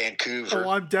up in Vancouver. Oh,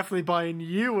 I'm definitely buying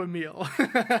you a meal.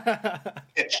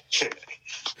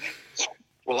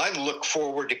 Well, I look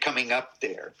forward to coming up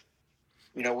there.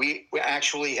 We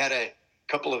actually had a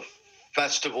couple of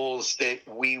festivals that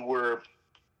we were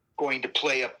going to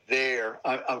play up there.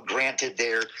 Granted,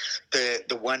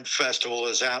 the one festival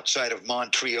is outside of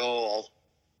Montreal,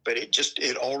 but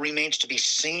it all remains to be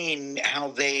seen how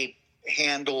they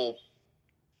handle.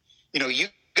 You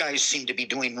guys seem to be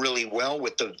doing really well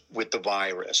with the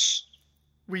virus.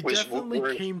 We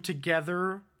definitely came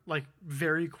together like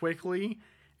very quickly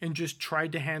and just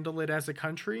tried to handle it as a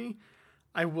country.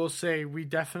 I will say we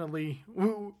definitely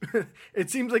it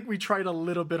seems like we tried a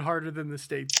little bit harder than the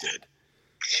States did.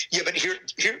 Yeah, but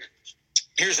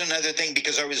here's another thing,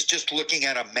 because I was just looking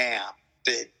at a map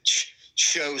that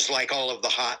shows like all of the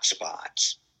hot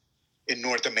spots in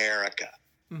North America.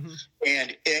 Mm-hmm.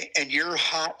 And your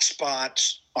hot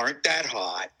spots aren't that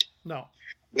hot. No.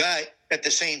 But at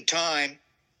the same time,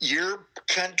 your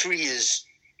country is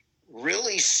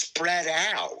really spread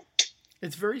out.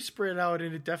 It's very spread out,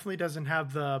 and it definitely doesn't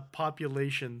have the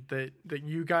population that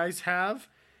you guys have.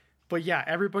 But yeah,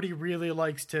 everybody really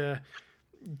likes to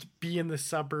be in the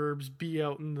suburbs, be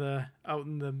out in the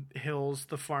hills,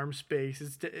 the farm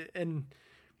space. And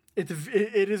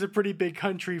It is a pretty big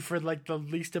country for like the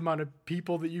least amount of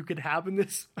people that you could have in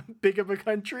this big of a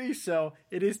country. So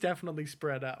it is definitely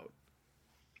spread out.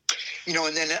 You know,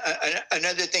 and then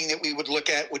another thing that we would look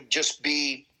at would just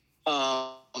be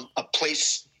a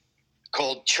place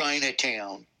called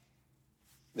Chinatown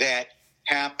that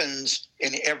happens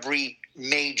in every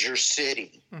major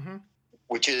city,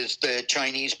 which is the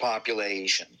Chinese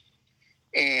population.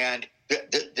 And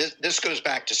this goes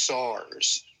back to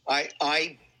SARS.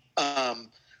 I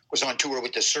was on tour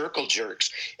with the Circle Jerks,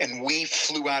 and we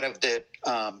flew out of the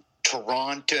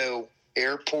Toronto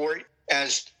airport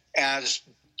as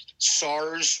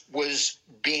SARS was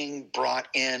being brought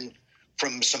in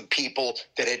from some people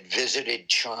that had visited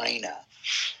China.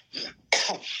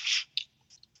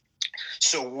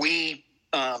 So we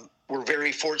were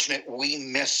very fortunate. We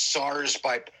missed SARS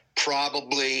by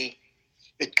probably,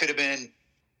 it could have been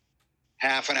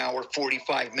half an hour,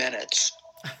 45 minutes.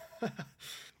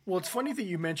 Well, it's funny that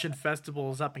you mentioned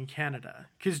festivals up in Canada,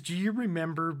 because do you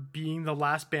remember being the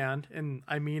last band, and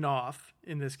I mean off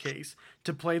in this case,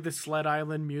 to play the Sled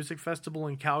Island Music Festival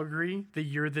in Calgary the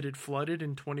year that it flooded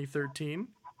in 2013?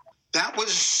 That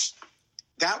was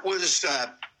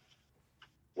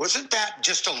wasn't that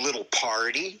just a little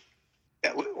party?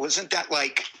 Wasn't that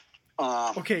like...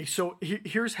 Okay, so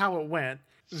here's how it went.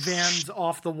 Vans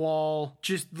Off the Wall,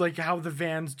 just like how the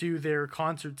Vans do their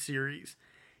concert series.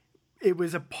 It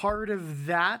was a part of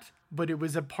that, but it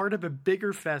was a part of a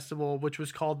bigger festival, which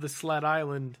was called the Sled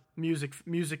Island Music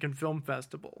and Film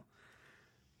Festival.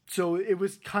 So it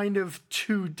was kind of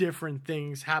two different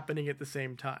things happening at the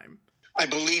same time. I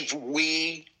believe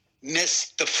we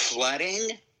missed the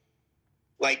flooding.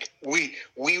 Like we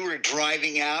were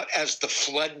driving out as the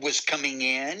flood was coming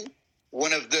in.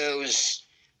 One of those,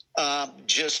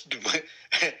 just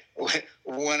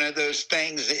one of those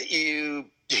things that you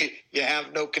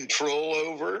have no control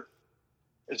over.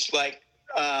 It's like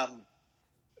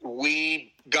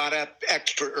we got up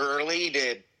extra early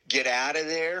to get out of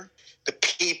there. The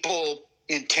people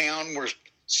in town were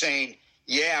saying,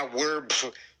 yeah, we're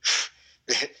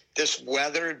this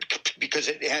weather, because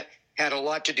it had a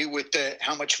lot to do with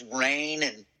how much rain.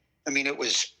 And I mean, it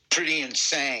was pretty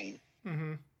insane.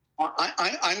 Mm-hmm.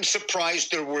 I'm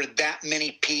surprised there were that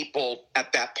many people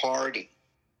at that party.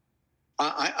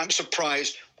 I'm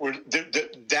surprised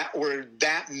that were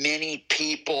that many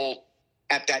people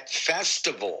at that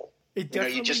festival. It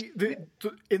definitely,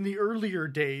 in the earlier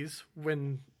days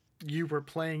when you were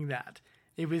playing that,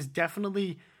 it was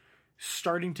definitely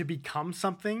starting to become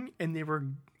something, and they were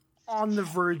on the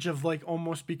verge of like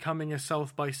almost becoming a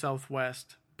South by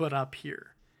Southwest, but up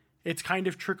here. It's kind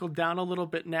of trickled down a little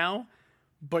bit now,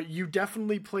 but you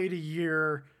definitely played a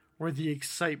year where the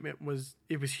excitement was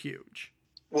huge.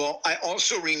 Well, I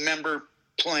also remember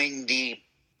playing the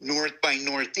North by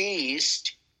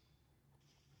Northeast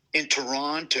in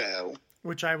Toronto.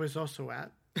 Which I was also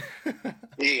at.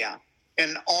 Yeah.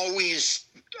 And always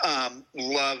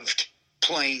loved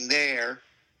playing there.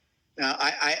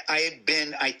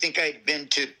 I think I'd been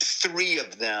to 3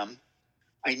 of them.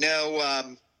 I know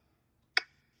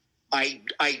I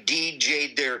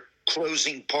DJ'd their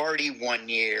closing party one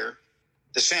year.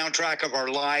 The Soundtrack of Our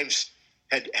Lives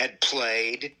had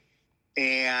played,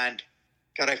 and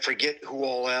God, I forget who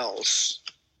all else.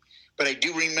 But I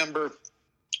do remember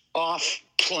off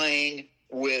playing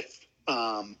with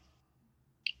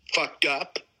Fucked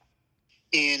Up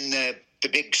in the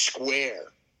big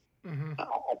square. Mm-hmm. I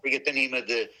forget the name of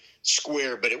the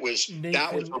square, but that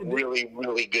was a really,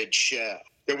 really good show.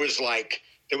 There was like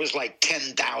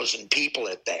 10,000 people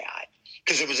at that,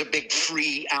 because it was a big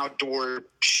free outdoor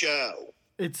show.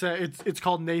 It's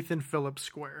called Nathan Phillips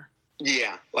Square.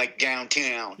 Yeah, like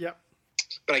downtown. Yep.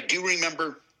 But I do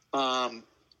remember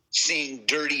seeing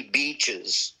Dirty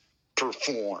Beaches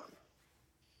perform.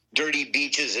 Dirty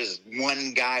Beaches is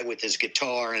one guy with his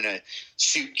guitar and a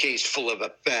suitcase full of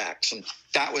effects, and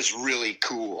that was really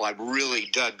cool. I really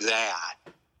dug that.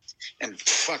 And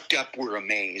Fucked Up were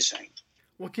amazing.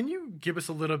 Well, can you give us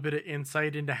a little bit of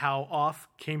insight into how Off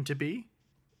came to be?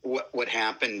 What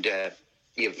happened,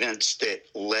 the events that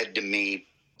led to me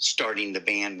starting the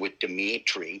band with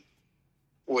Dimitri,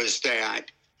 was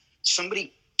that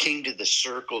somebody came to the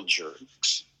Circle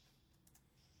Jerks.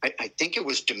 I think it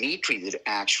was Dimitri that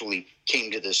actually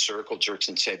came to the Circle Jerks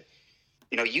and said,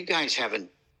 you know, you guys haven't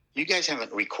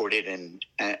recorded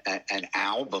an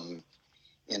album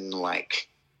in like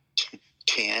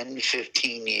 10,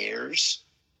 15 years.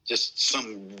 Just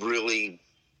some really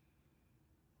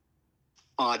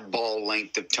oddball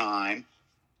length of time.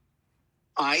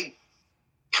 I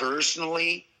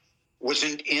personally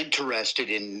wasn't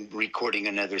interested in recording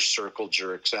another Circle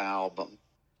Jerks album.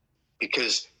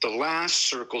 because the last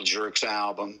Circle Jerks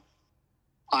album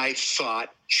I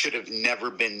thought should have never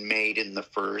been made in the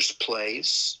first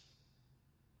place.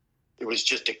 It was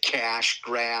just a cash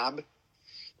grab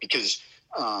because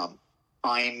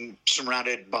I'm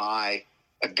surrounded by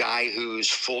a guy whose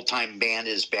full-time band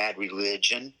is Bad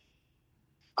Religion.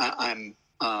 I'm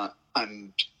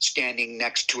standing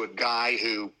next to a guy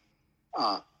who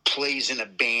plays in a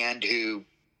band who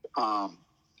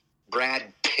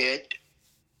Brad Pitt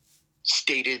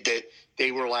stated that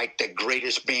they were like the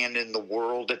greatest band in the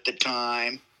world at the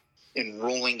time in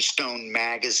Rolling Stone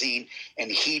magazine, and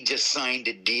he just signed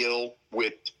a deal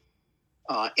with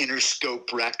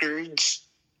Interscope Records.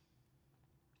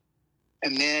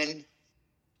 And then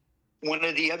one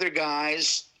of the other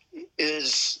guys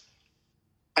is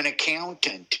an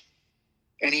accountant,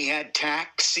 and he had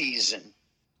tax season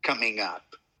coming up.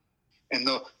 And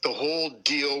the whole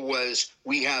deal was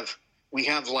we have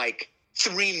like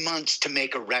 3 months to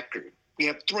make a record. We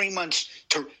have 3 months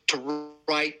to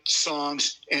write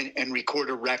songs and record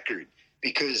a record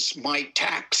because my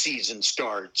tax season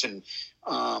starts. And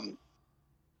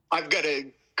I've got to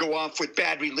go off with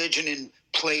Bad Religion and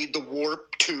play the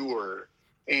Warped Tour.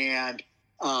 And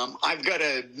I've got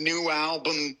a new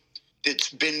album that's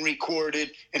been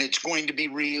recorded and it's going to be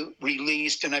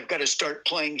released, and I've got to start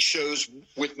playing shows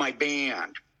with my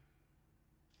band.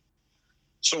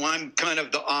 So I'm kind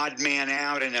of the odd man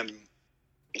out, and I'm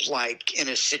like in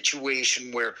a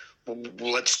situation where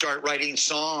let's start writing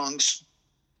songs.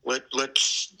 Let's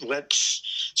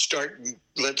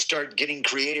start getting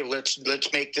creative.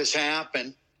 Let's make this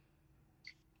happen.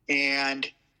 And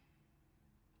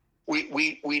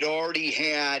we'd already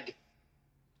had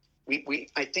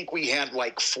I think we had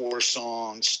like 4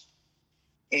 songs,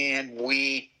 and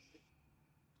we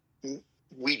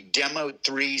demoed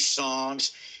 3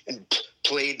 songs and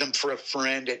played them for a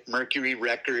friend at Mercury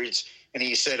Records, and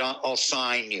he said, I'll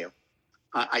sign you.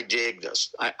 I dig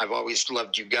this. I've always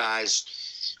loved you guys.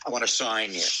 I want to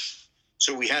sign you.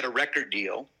 So we had a record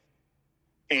deal,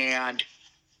 and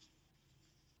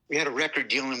we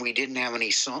didn't have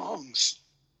any songs,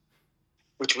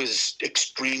 which was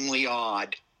extremely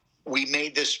odd. We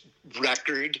made this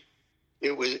record.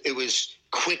 It was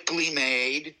quickly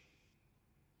made,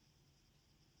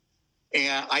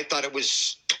 and I thought it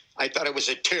was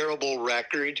a terrible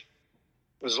record.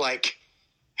 It was like,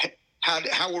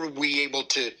 how were we able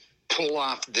to pull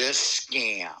off this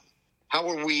scam? How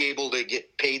were we able to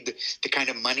get paid the kind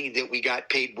of money that we got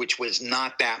paid, which was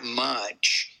not that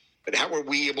much? But how were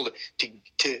we able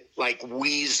to like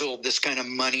weasel this kind of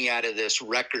money out of this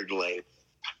record label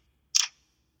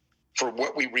for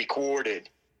what we recorded?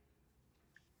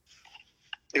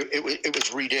 It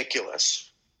was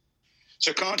ridiculous.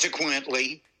 So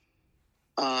consequently,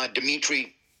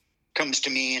 Dimitri comes to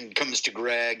me and comes to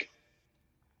Greg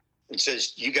and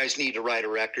says, "You guys need to write a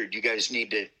record. You guys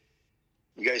need to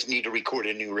record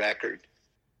a new record."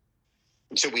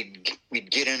 And so we'd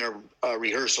get in a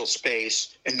rehearsal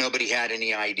space, and nobody had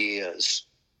any ideas.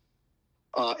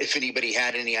 If anybody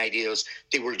had any ideas,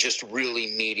 they were just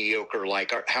really mediocre.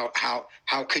 Like,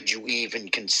 how could you even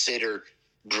consider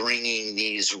bringing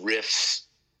these riffs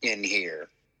in here?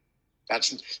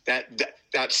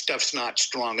 That stuff's not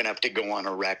strong enough to go on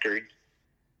a record.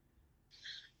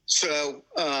 So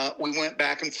we went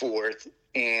back and forth,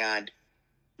 and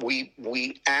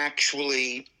we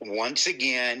actually once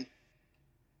again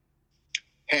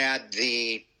had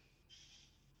the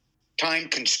time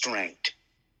constraint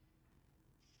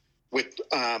with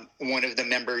one of the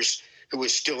members who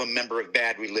was still a member of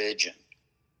Bad Religion.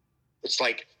 It's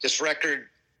like, this record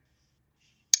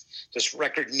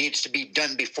needs to be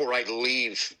done before I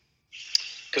leave,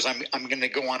 because I'm going to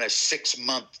go on a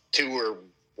 6-month tour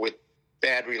with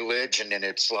Bad Religion, and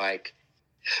it's like,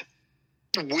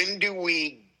 when do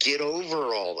we get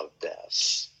over all of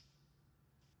this?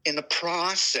 In the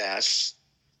process,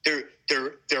 there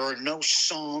are no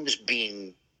songs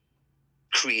being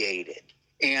created.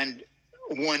 And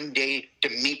one day,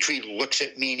 Dimitri looks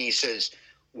at me and he says,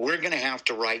 "We're going to have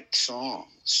to write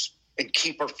songs and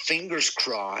keep our fingers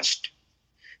crossed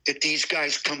that these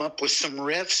guys come up with some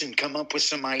riffs and come up with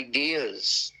some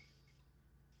ideas."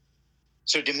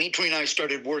 So Dimitri and I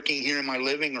started working here in my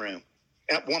living room.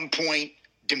 At one point,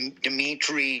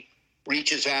 Dimitri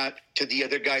reaches out to the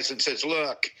other guys and says,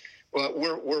 "Look,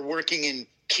 we're working in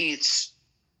Keith's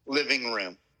living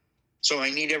room, so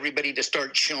I need everybody to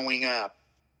start showing up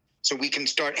so we can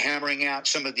start hammering out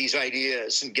some of these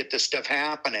ideas and get this stuff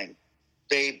happening."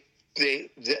 The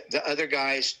other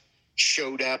guys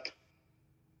showed up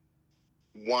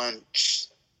once,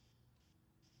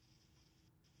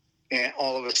 and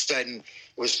all of a sudden it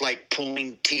was like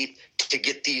pulling teeth to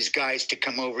get these guys to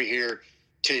come over here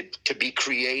to be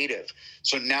creative.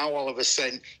 So now all of a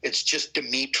sudden it's just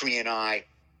Dimitri and I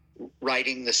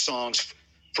writing the songs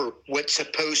for what's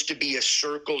supposed to be a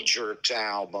Circle Jerks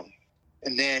album.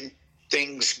 And then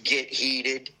things get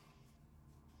heated.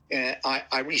 And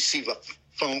I receive a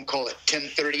phone call at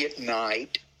 10:30 at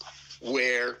night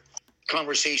where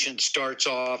conversation starts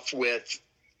off with,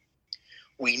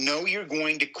 "We know you're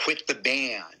going to quit the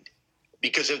band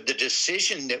because of the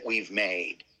decision that we've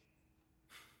made,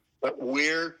 but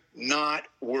we're not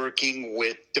working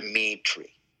with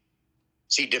Dimitri."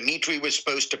 See, Dimitri was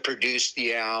supposed to produce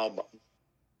the album.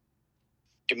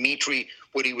 Dimitri,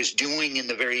 what he was doing in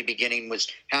the very beginning was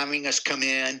having us come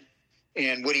in,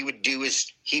 and what he would do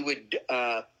is he would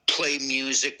play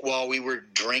music while we were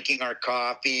drinking our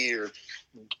coffee or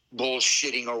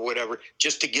bullshitting or whatever,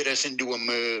 just to get us into a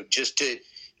mood, just to,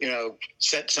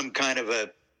 set some kind of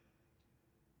a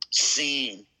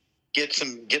scene, get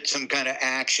some kind of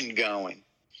action going.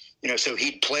 So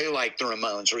he'd play like the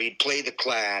Ramones, or he'd play the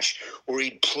Clash, or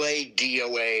he'd play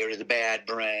DOA or the Bad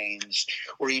Brains,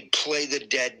 or he'd play the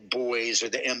Dead Boys or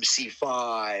the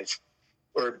MC5,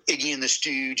 or Iggy and the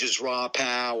Stooges, Raw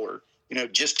Power,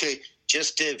 just to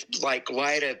like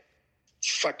light a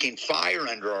fucking fire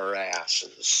under our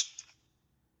asses.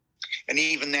 And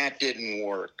even that didn't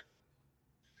work.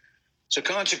 So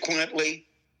consequently,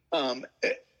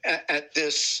 at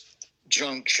this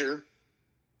juncture,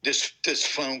 this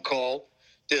phone call,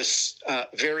 this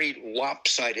very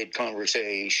lopsided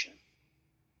conversation,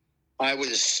 I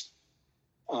was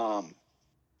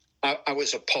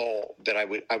appalled that I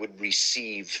would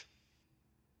receive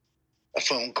a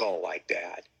phone call like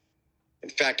that. In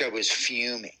fact, I was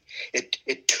fuming.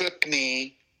 It took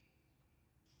me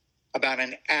about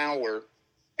an hour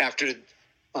after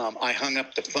I hung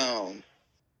up the phone.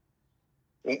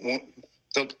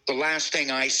 The last thing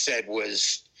I said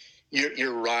was,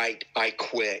 You're right, I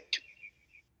quit.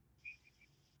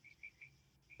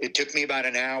 It took me about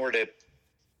an hour to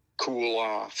cool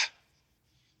off.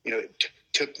 It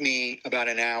took me about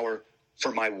an hour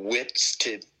for my wits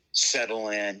to settle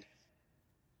in,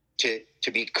 to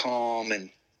be calm and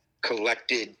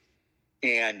collected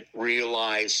and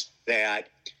realize that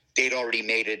they'd already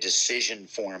made a decision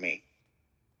for me.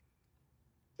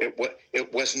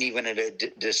 It wasn't even a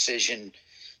decision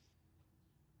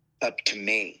up to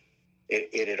me.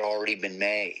 It had already been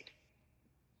made.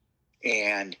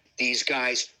 And these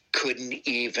guys couldn't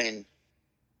even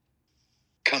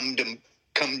come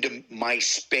to my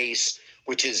space,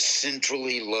 which is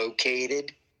centrally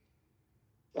located.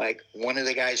 Like, one of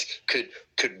the guys could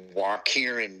walk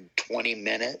here in 20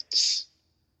 minutes,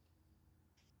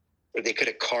 or they could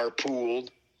have carpooled.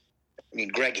 I mean,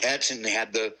 Greg Hudson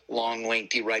had the long,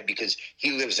 lengthy ride because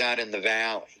he lives out in the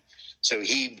valley. So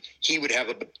he would have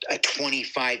a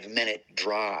 25-minute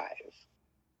drive.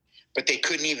 But they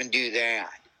couldn't even do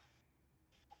that.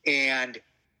 And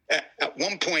at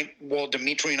one point, while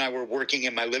Dimitri and I were working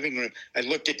in my living room, I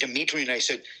looked at Dimitri and I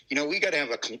said, we got to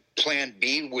have a plan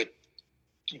B with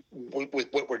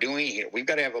what we're doing here. We've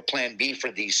got to have a plan B for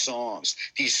these songs.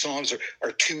 These songs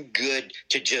are too good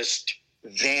to just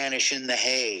vanish in the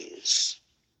haze.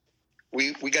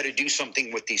 We got to do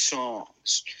something with these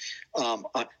songs.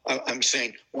 I'm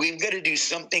saying we've got to do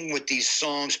something with these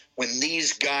songs when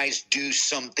these guys do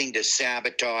something to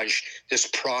sabotage this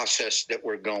process that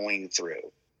we're going through.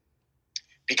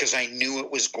 Because I knew it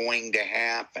was going to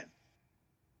happen.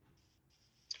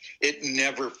 It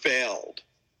never failed.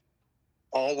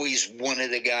 Always one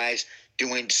of the guys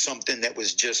doing something that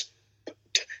was just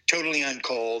totally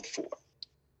uncalled for.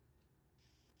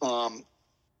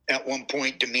 At one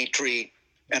point, Dimitri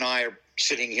and I are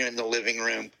sitting here in the living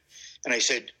room, and I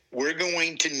said, we're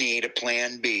going to need a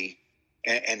plan B,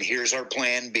 and here's our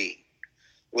plan B.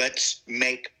 Let's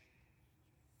make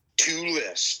 2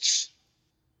 lists.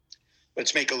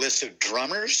 Let's make a list of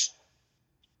drummers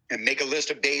and make a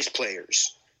list of bass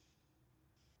players.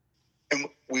 And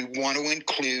we want to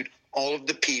include all of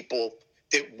the people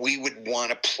that we would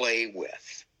want to play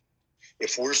with.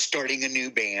 If we're starting a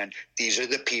new band, these are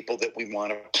the people that we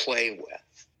want to play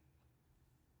with.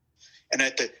 And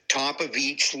at the top of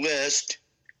each list,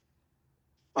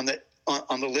 on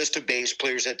the list of bass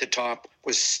players at the top,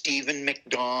 was Stephen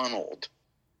McDonald,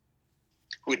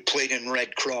 who had played in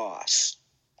Red Cross.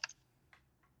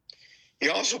 He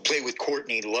also played with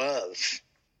Courtney Love,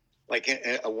 like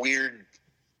a weird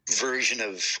version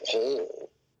of Hole.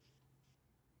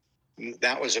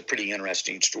 That was a pretty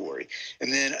interesting story.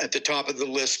 And then at the top of the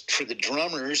list for the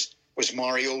drummers was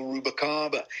Mario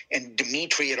Rubalcaba. And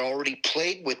Dimitri had already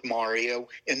played with Mario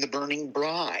in the Burning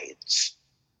Brides.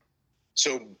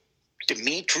 So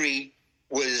Dimitri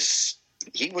was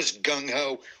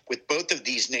gung-ho with both of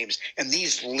these names, and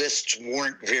these lists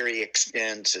weren't very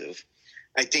extensive.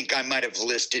 I think I might have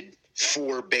listed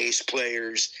 4 bass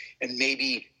players and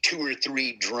maybe 2 or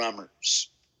 3 drummers.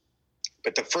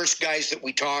 But the first guys that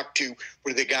we talked to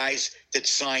were the guys that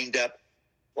signed up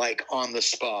like on the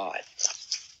spot.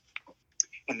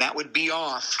 And that would be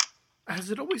off.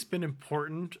 Has it always been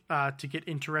important to get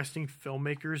interesting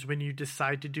filmmakers when you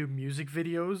decide to do music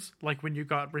videos? Like when you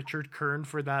got Richard Kern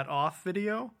for that Off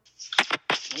video?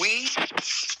 We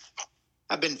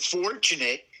have been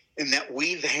fortunate in that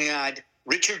we've had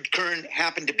Richard Kern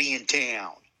happen to be in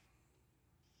town.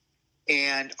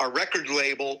 And our record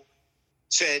label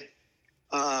said,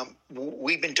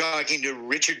 we've been talking to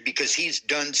Richard because he's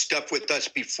done stuff with us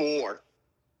before.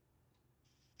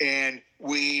 And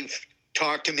we've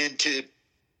talked him into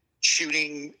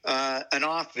shooting an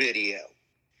Off video,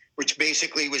 which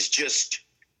basically was just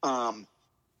in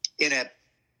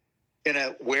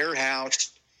a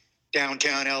warehouse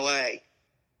downtown LA.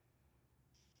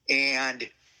 And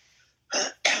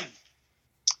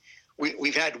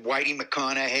we've had Whitey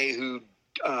McConaughey, who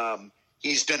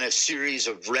he's done a series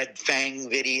of Red Fang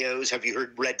videos. Have you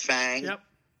heard Red Fang? Yep.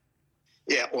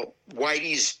 Yeah, well,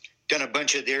 Whitey's done a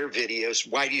bunch of their videos.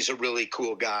 Whitey's a really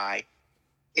cool guy.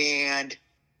 And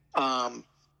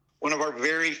one of our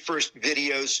very first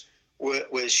videos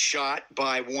was shot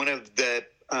by one of the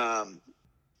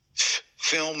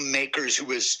filmmakers who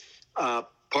was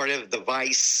part of the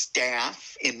Vice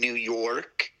staff in New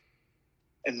York.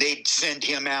 And they'd send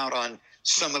him out on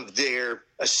some of their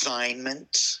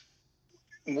assignments.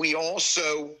 We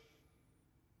also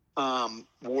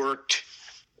worked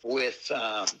with,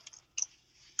 oh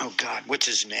God, what's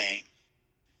his name?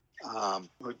 Oh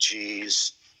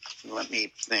geez, let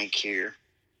me think here.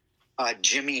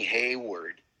 Jimmy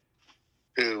Hayward,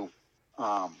 who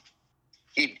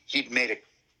he'd made a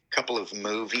couple of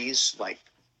movies, like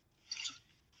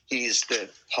he's the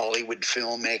Hollywood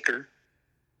filmmaker,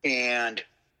 and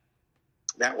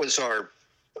that was our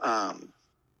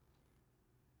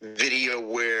video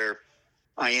where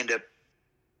I end up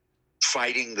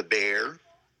fighting the bear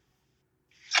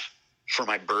for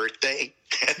my birthday.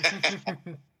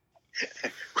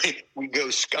 we go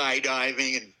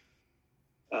skydiving,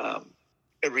 and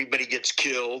everybody gets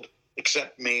killed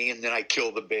except me, and then I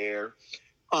kill the bear.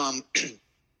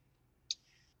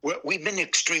 We've been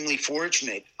extremely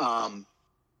fortunate. I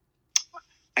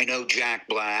know Jack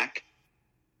Black.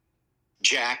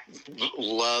 Jack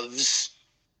loves,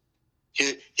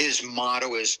 his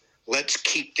motto is, let's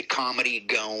keep the comedy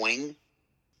going.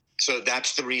 So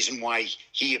that's the reason why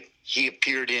he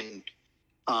appeared in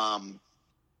 3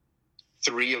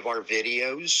 of our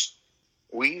videos.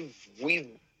 We've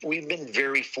been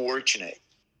very fortunate.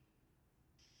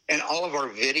 And all of our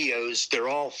videos, they're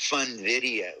all fun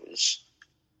videos.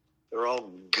 They're all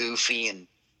goofy. And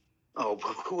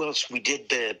who else? We did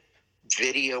the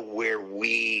video where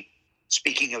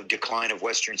speaking of decline of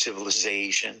Western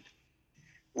civilization,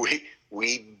 we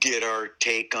did our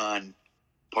take on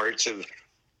parts of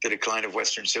the decline of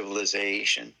Western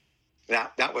civilization.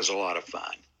 That was a lot of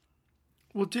fun.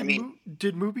 Well,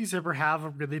 did movies ever have a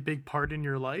really big part in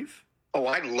your life? Oh,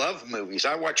 I love movies.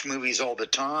 I watch movies all the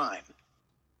time.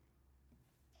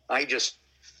 I just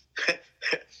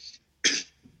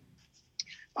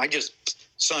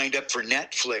signed up for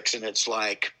Netflix, and it's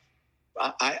like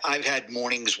I've had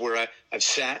mornings where I've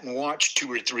sat and watched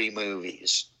 2 or 3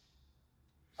 movies.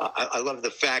 I love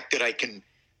the fact that I can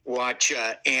watch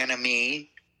anime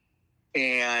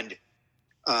and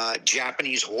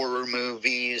Japanese horror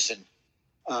movies and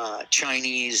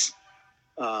Chinese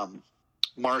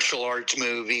martial arts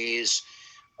movies.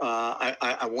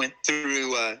 I went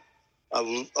through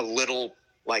a little,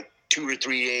 like 2 or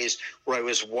 3 days where I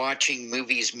was watching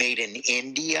movies made in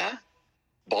India,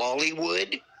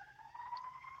 Bollywood,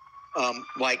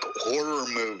 like horror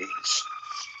movies.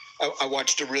 I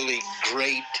watched a really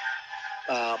great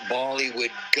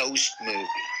Bollywood ghost movie.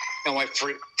 Now I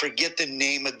forget the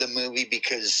name of the movie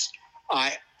because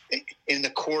in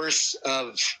the course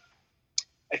of,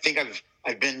 I think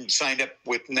I've been signed up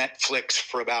with Netflix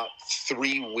for about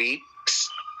 3 weeks.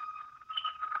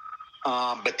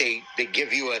 But they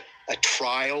give you a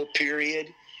trial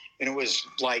period, and it was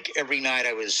like every night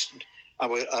I was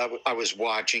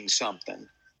watching something.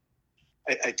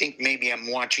 I think maybe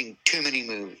I'm watching too many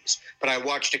movies, but I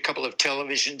watched a couple of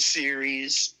television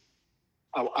series.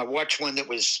 I watched one that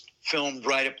was filmed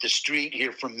right up the street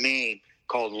here from me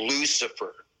called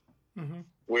Lucifer,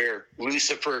 where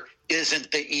Lucifer isn't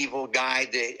the evil guy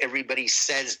that everybody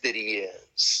says that he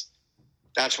is.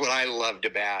 That's what I loved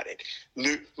about it.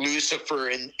 Lucifer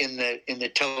in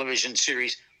the television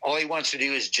series, all he wants to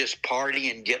do is just party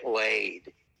and get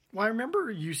laid. Well, I remember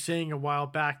you saying a while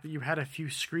back that you had a few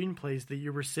screenplays that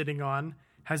you were sitting on.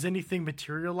 Has anything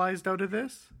materialized out of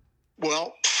this?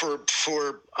 Well, for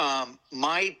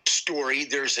my story,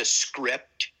 there's a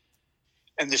script,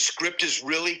 and the script is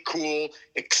really cool,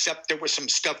 except there was some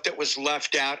stuff that was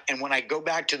left out. And when I go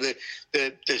back to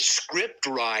the script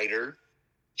writer,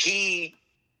 he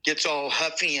gets all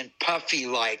huffy and puffy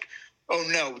like, oh,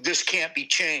 no, this can't be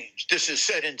changed. This is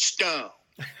set in stone.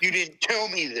 You didn't tell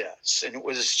me this. And it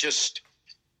was just,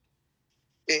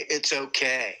 it's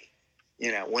okay.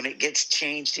 You know, when it gets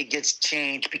changed, it gets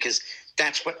changed, because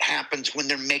that's what happens when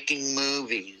they're making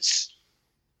movies.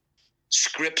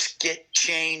 Scripts get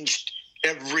changed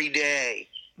every day.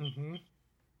 Mm-hmm.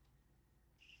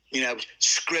 You know,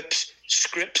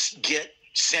 scripts get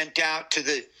sent out to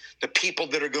the people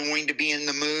that are going to be in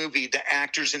the movie, the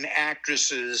actors and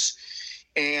actresses,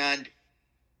 and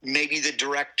maybe the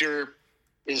director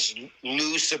is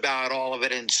loose about all of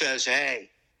it and says, hey,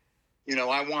 you know,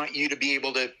 I want you to be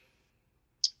able to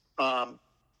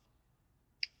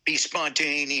be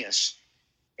spontaneous,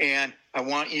 and I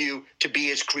want you to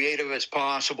be as creative as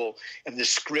possible. And the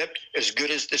script, as good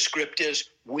as the script is,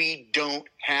 we don't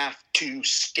have to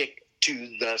stick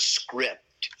to the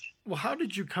script. Well, how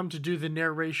did you come to do the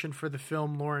narration for the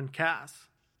film Lauren Cass?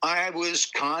 I was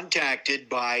contacted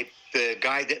by the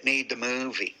guy that made the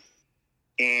movie,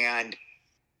 and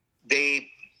they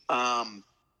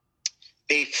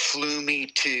flew me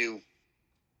to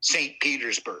St.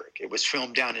 Petersburg. It was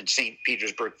filmed down in St.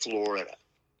 Petersburg, Florida,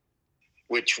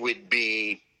 which would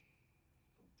be,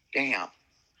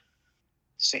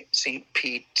 St.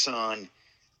 Pete's on,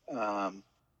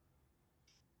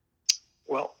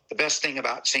 well, the best thing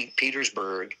about St.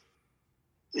 Petersburg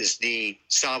is the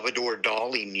Salvador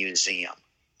Dali Museum.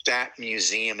 That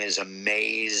museum is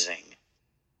amazing.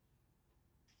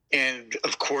 And,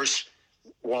 of course,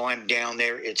 while I'm down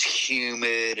there, it's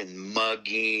humid and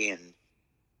muggy and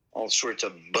all sorts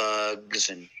of bugs.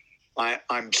 And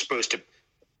I'm supposed to,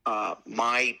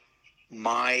 my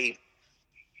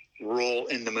role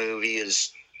in the movie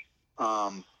is,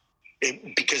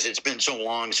 because it's been so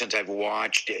long since I've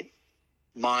watched it,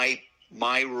 my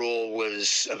role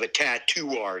was of a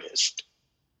tattoo artist.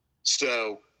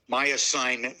 So my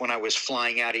assignment when I was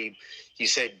flying out, he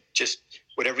said, just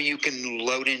whatever you can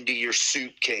load into your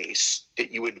suitcase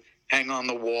that you would hang on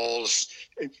the walls.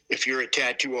 If you're a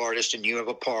tattoo artist and you have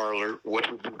a parlor, what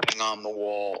would you hang on the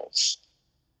walls?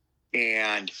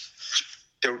 And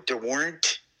there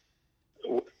weren't,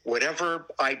 whatever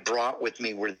I brought with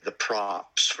me were the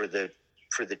props for the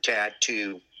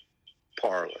tattoo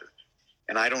parlor.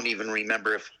 And I don't even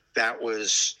remember if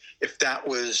those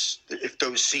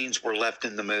scenes were left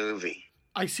in the movie.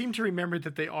 I seem to remember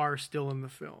that they are still in the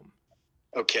film.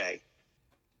 Okay.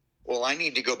 Well, I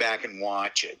need to go back and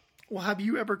watch it. Well, have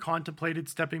you ever contemplated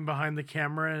stepping behind the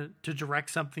camera to direct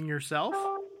something yourself?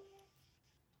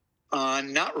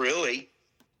 Not really.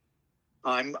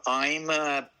 I'm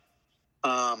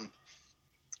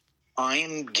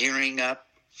gearing up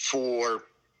for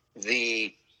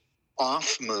the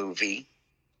Off movie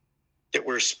that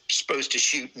we're supposed to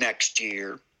shoot next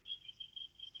year.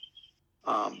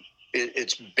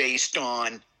 It's based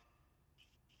on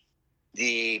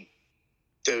the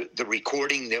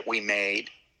recording that we made.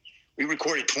 We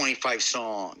recorded 25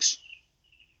 songs,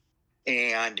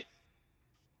 and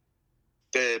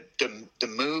the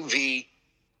movie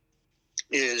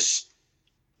is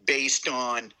based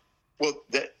on, well,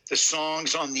 the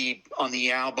songs on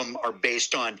the album are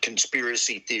based on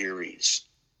conspiracy theories,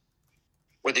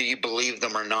 whether you believe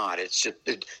them or not. It's just,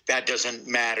 that doesn't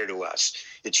matter to us.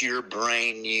 It's your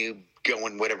brain. You go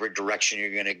in whatever direction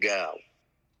you're going to go.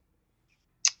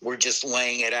 We're just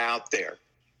laying it out there.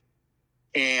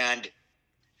 And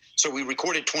so we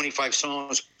recorded 25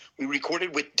 songs. We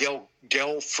recorded with Del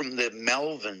from the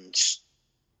Melvins,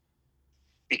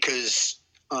 because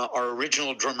our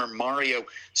original drummer, Mario,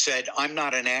 said, I'm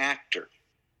not an actor.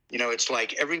 You know, it's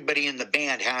like everybody in the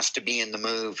band has to be in the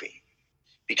movie,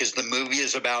 because the movie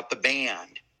is about the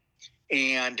band.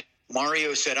 And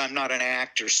Mario said, I'm not an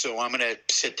actor, so I'm going to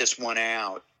sit this one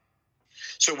out.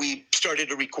 So we started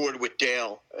to record with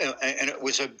Dale, and it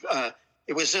was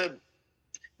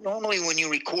normally when you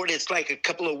record, it's like a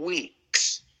couple of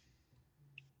weeks.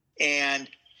 And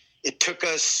it took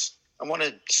us, I want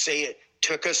to say it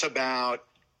took us about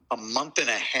a month and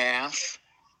a half,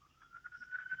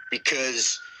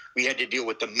 because we had to deal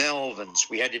with the Melvins.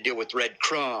 We had to deal with Red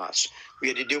Cross. We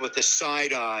had to deal with the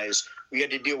Side Eyes. We had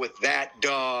to deal with that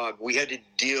dog. We had to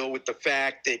deal with the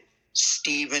fact that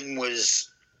Steven was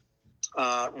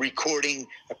recording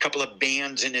a couple of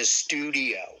bands in his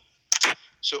studio.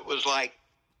 So it was like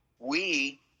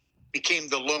we became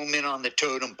the low men on the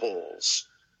totem poles.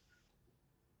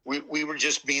 We were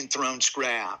just being thrown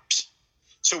scraps.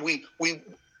 So we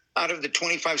out of the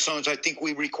 25 songs, I think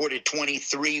we recorded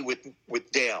 23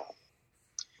 with Dale.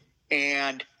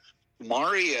 And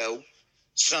Mario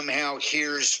somehow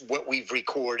hears what we've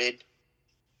recorded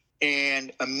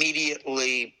and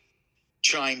immediately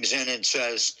chimes in and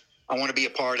says, I want to be a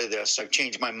part of this. I've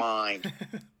changed my mind.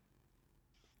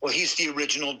 Well, he's the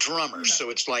original drummer,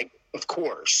 so it's like, of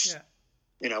course,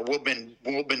 we'll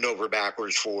bend over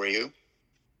backwards for you.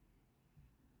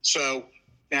 So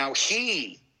now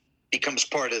he becomes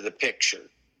part of the picture.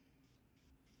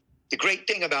 The great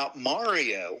thing about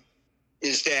Mario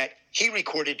is that he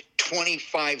recorded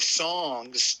 25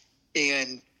 songs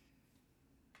in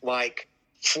like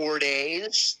 4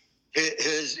 days.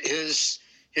 His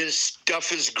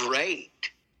stuff is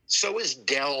great. So is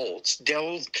Dell's.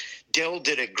 Dell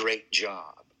did a great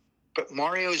job. But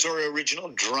Mario's our original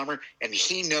drummer, and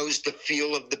he knows the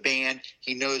feel of the band.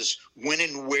 He knows when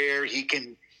and where he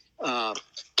can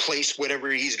place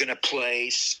whatever he's going to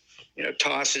place.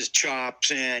 Toss his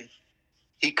chops in.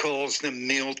 He calls them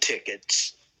meal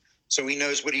tickets. So he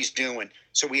knows what he's doing.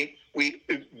 So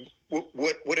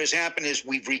what has happened is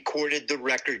we've recorded the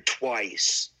record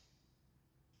twice.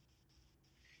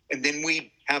 And then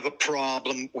we have a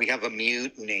problem. We have a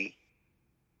mutiny.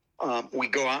 We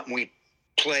go out and we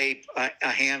play a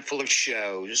handful of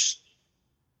shows,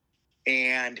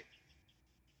 and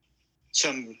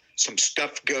some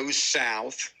stuff goes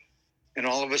south, and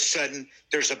all of a sudden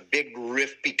there's a big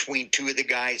rift between two of the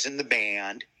guys in the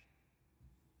band.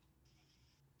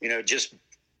 Just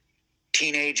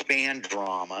teenage band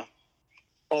drama.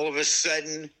 All of a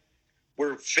sudden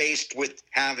we're faced with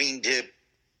having to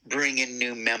bring in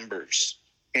new members,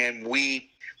 and we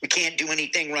can't do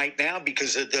anything right now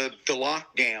because of the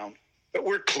lockdown, but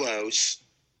we're close.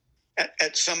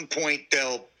 At some point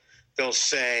they'll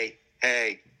say,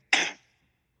 hey,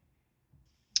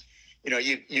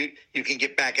 you can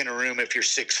get back in a room if you're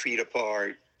 6 feet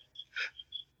apart.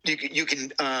 You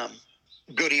can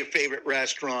go to your favorite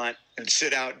restaurant and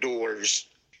sit outdoors.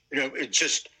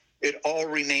 It all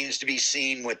remains to be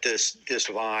seen with this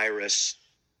virus.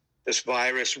 This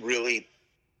virus really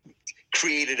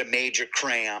created a major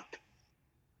cramp.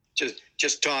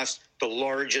 Just tossed the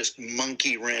largest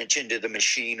monkey wrench into the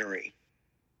machinery.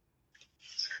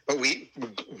 But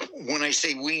when I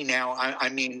say we now, I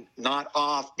mean not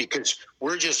off, because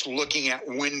we're just looking at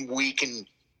when we can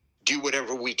do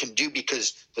whatever we can do,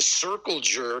 because the Circle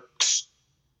Jerks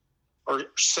are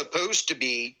supposed to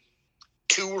be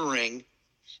touring.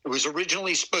 It was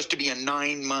originally supposed to be a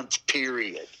 9-month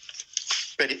period,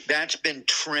 but that's been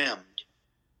trimmed.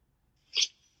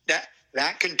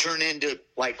 That can turn into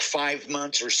like 5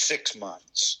 months or 6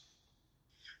 months.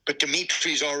 But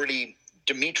Dimitri's already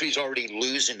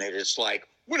losing it. It's like,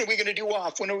 when are we going to do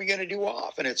off? When are we going to do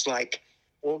off? And it's like,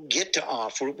 we'll get to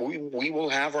off. We will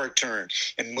have our turn.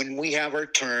 And when we have our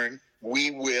turn,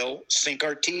 we will sink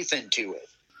our teeth into it.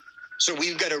 So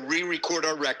we've got to re-record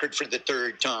our record for the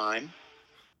third time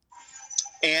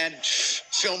and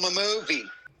film a movie.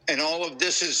 And all of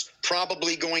this is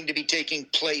probably going to be taking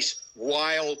place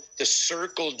while the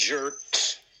Circle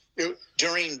Jerks,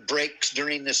 during breaks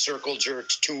during the Circle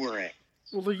Jerks touring.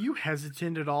 Well, are you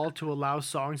hesitant at all to allow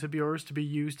songs of yours to be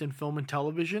used in film and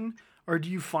television? Or do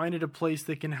you find it a place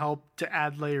that can help to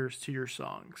add layers to your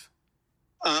songs?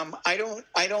 I don't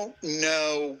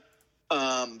know.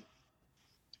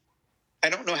 I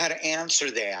don't know how to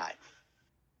answer that.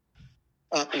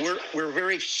 We're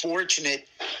very fortunate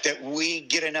that we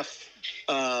get enough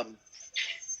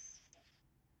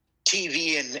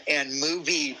TV and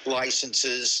movie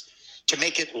licenses to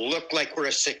make it look like we're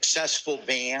a successful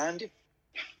band.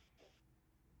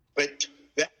 But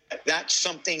that's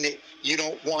something that you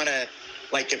don't want to,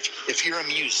 like, if you're a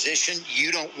musician,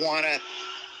 you don't want to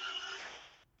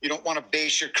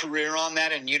base your career on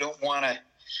that, and you don't want to,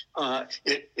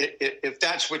 if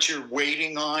that's what you're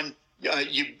waiting on,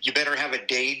 you better have a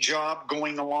day job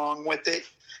going along with it,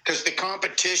 because the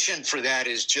competition for that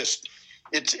is just,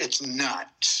 it's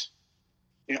nuts.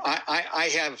 I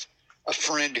have a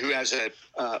friend who has a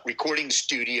recording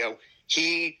studio.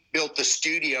 He built the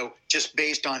studio just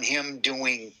based on him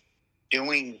doing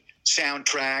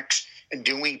soundtracks and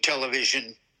doing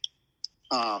television,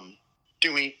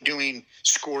 doing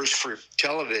scores for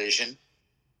television.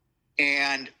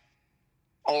 And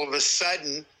all of a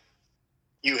sudden,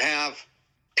 you have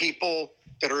people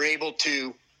that are able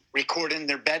to record in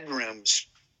their bedrooms,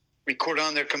 record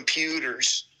on their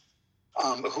computers,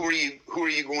 Who are you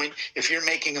going? If you're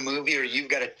making a movie or you've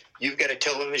got a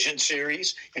television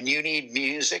series and you need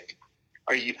music,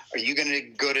 are you going to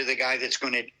go to the guy that's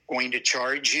going to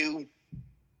charge you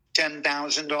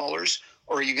 $10,000,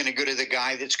 or are you going to go to the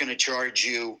guy that's going to charge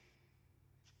you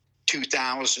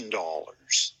 $2,000?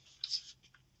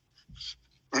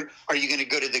 Or are you going to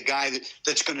go to the guy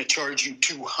that's going to charge you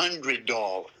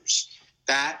 $200?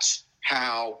 That's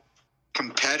how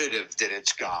competitive that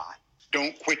it's got.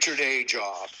 Don't quit your day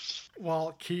job.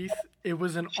 Well, Keith, it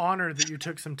was an honor that you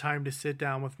took some time to sit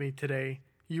down with me today.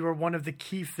 You are one of the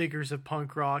key figures of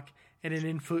punk rock and an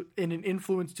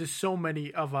influence to so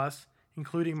many of us,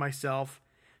 including myself.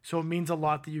 So it means a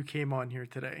lot that you came on here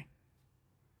today.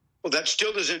 Well, that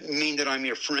still doesn't mean that I'm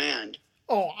your friend.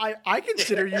 Oh, I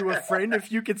consider you a friend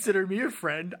if you consider me a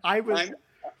friend.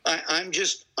 I'm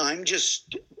just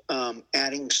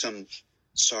adding some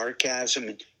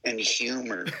sarcasm and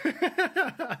humor.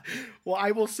 Well,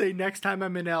 I will say next time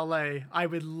I'm in LA, I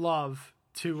would love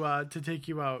to take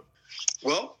you out.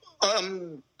 Well,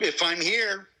 if I'm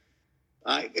here,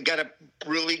 I got a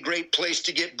really great place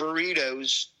to get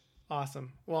burritos.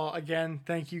 Awesome. Well, again,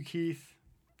 thank you, Keith.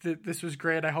 This was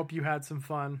great. I hope you had some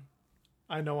fun.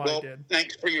 I know I did.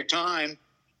 Thanks for your time.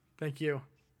 Thank you.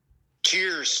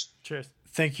 Cheers. Cheers.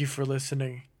 Thank you for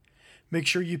listening. Make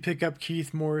sure you pick up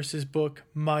Keith Morris's book,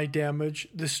 My Damage,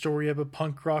 the story of a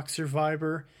punk rock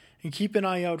survivor, and keep an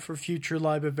eye out for future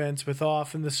live events with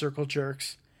Off and the Circle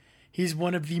Jerks. He's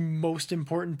one of the most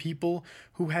important people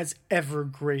who has ever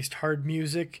graced hard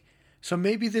music, so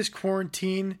maybe this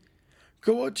quarantine,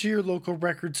 go out to your local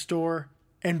record store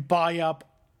and buy up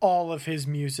all of his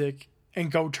music and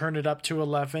go turn it up to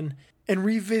 11 and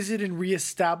revisit and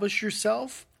reestablish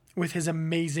yourself with his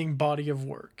amazing body of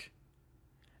work.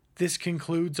 This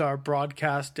concludes our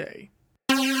broadcast day.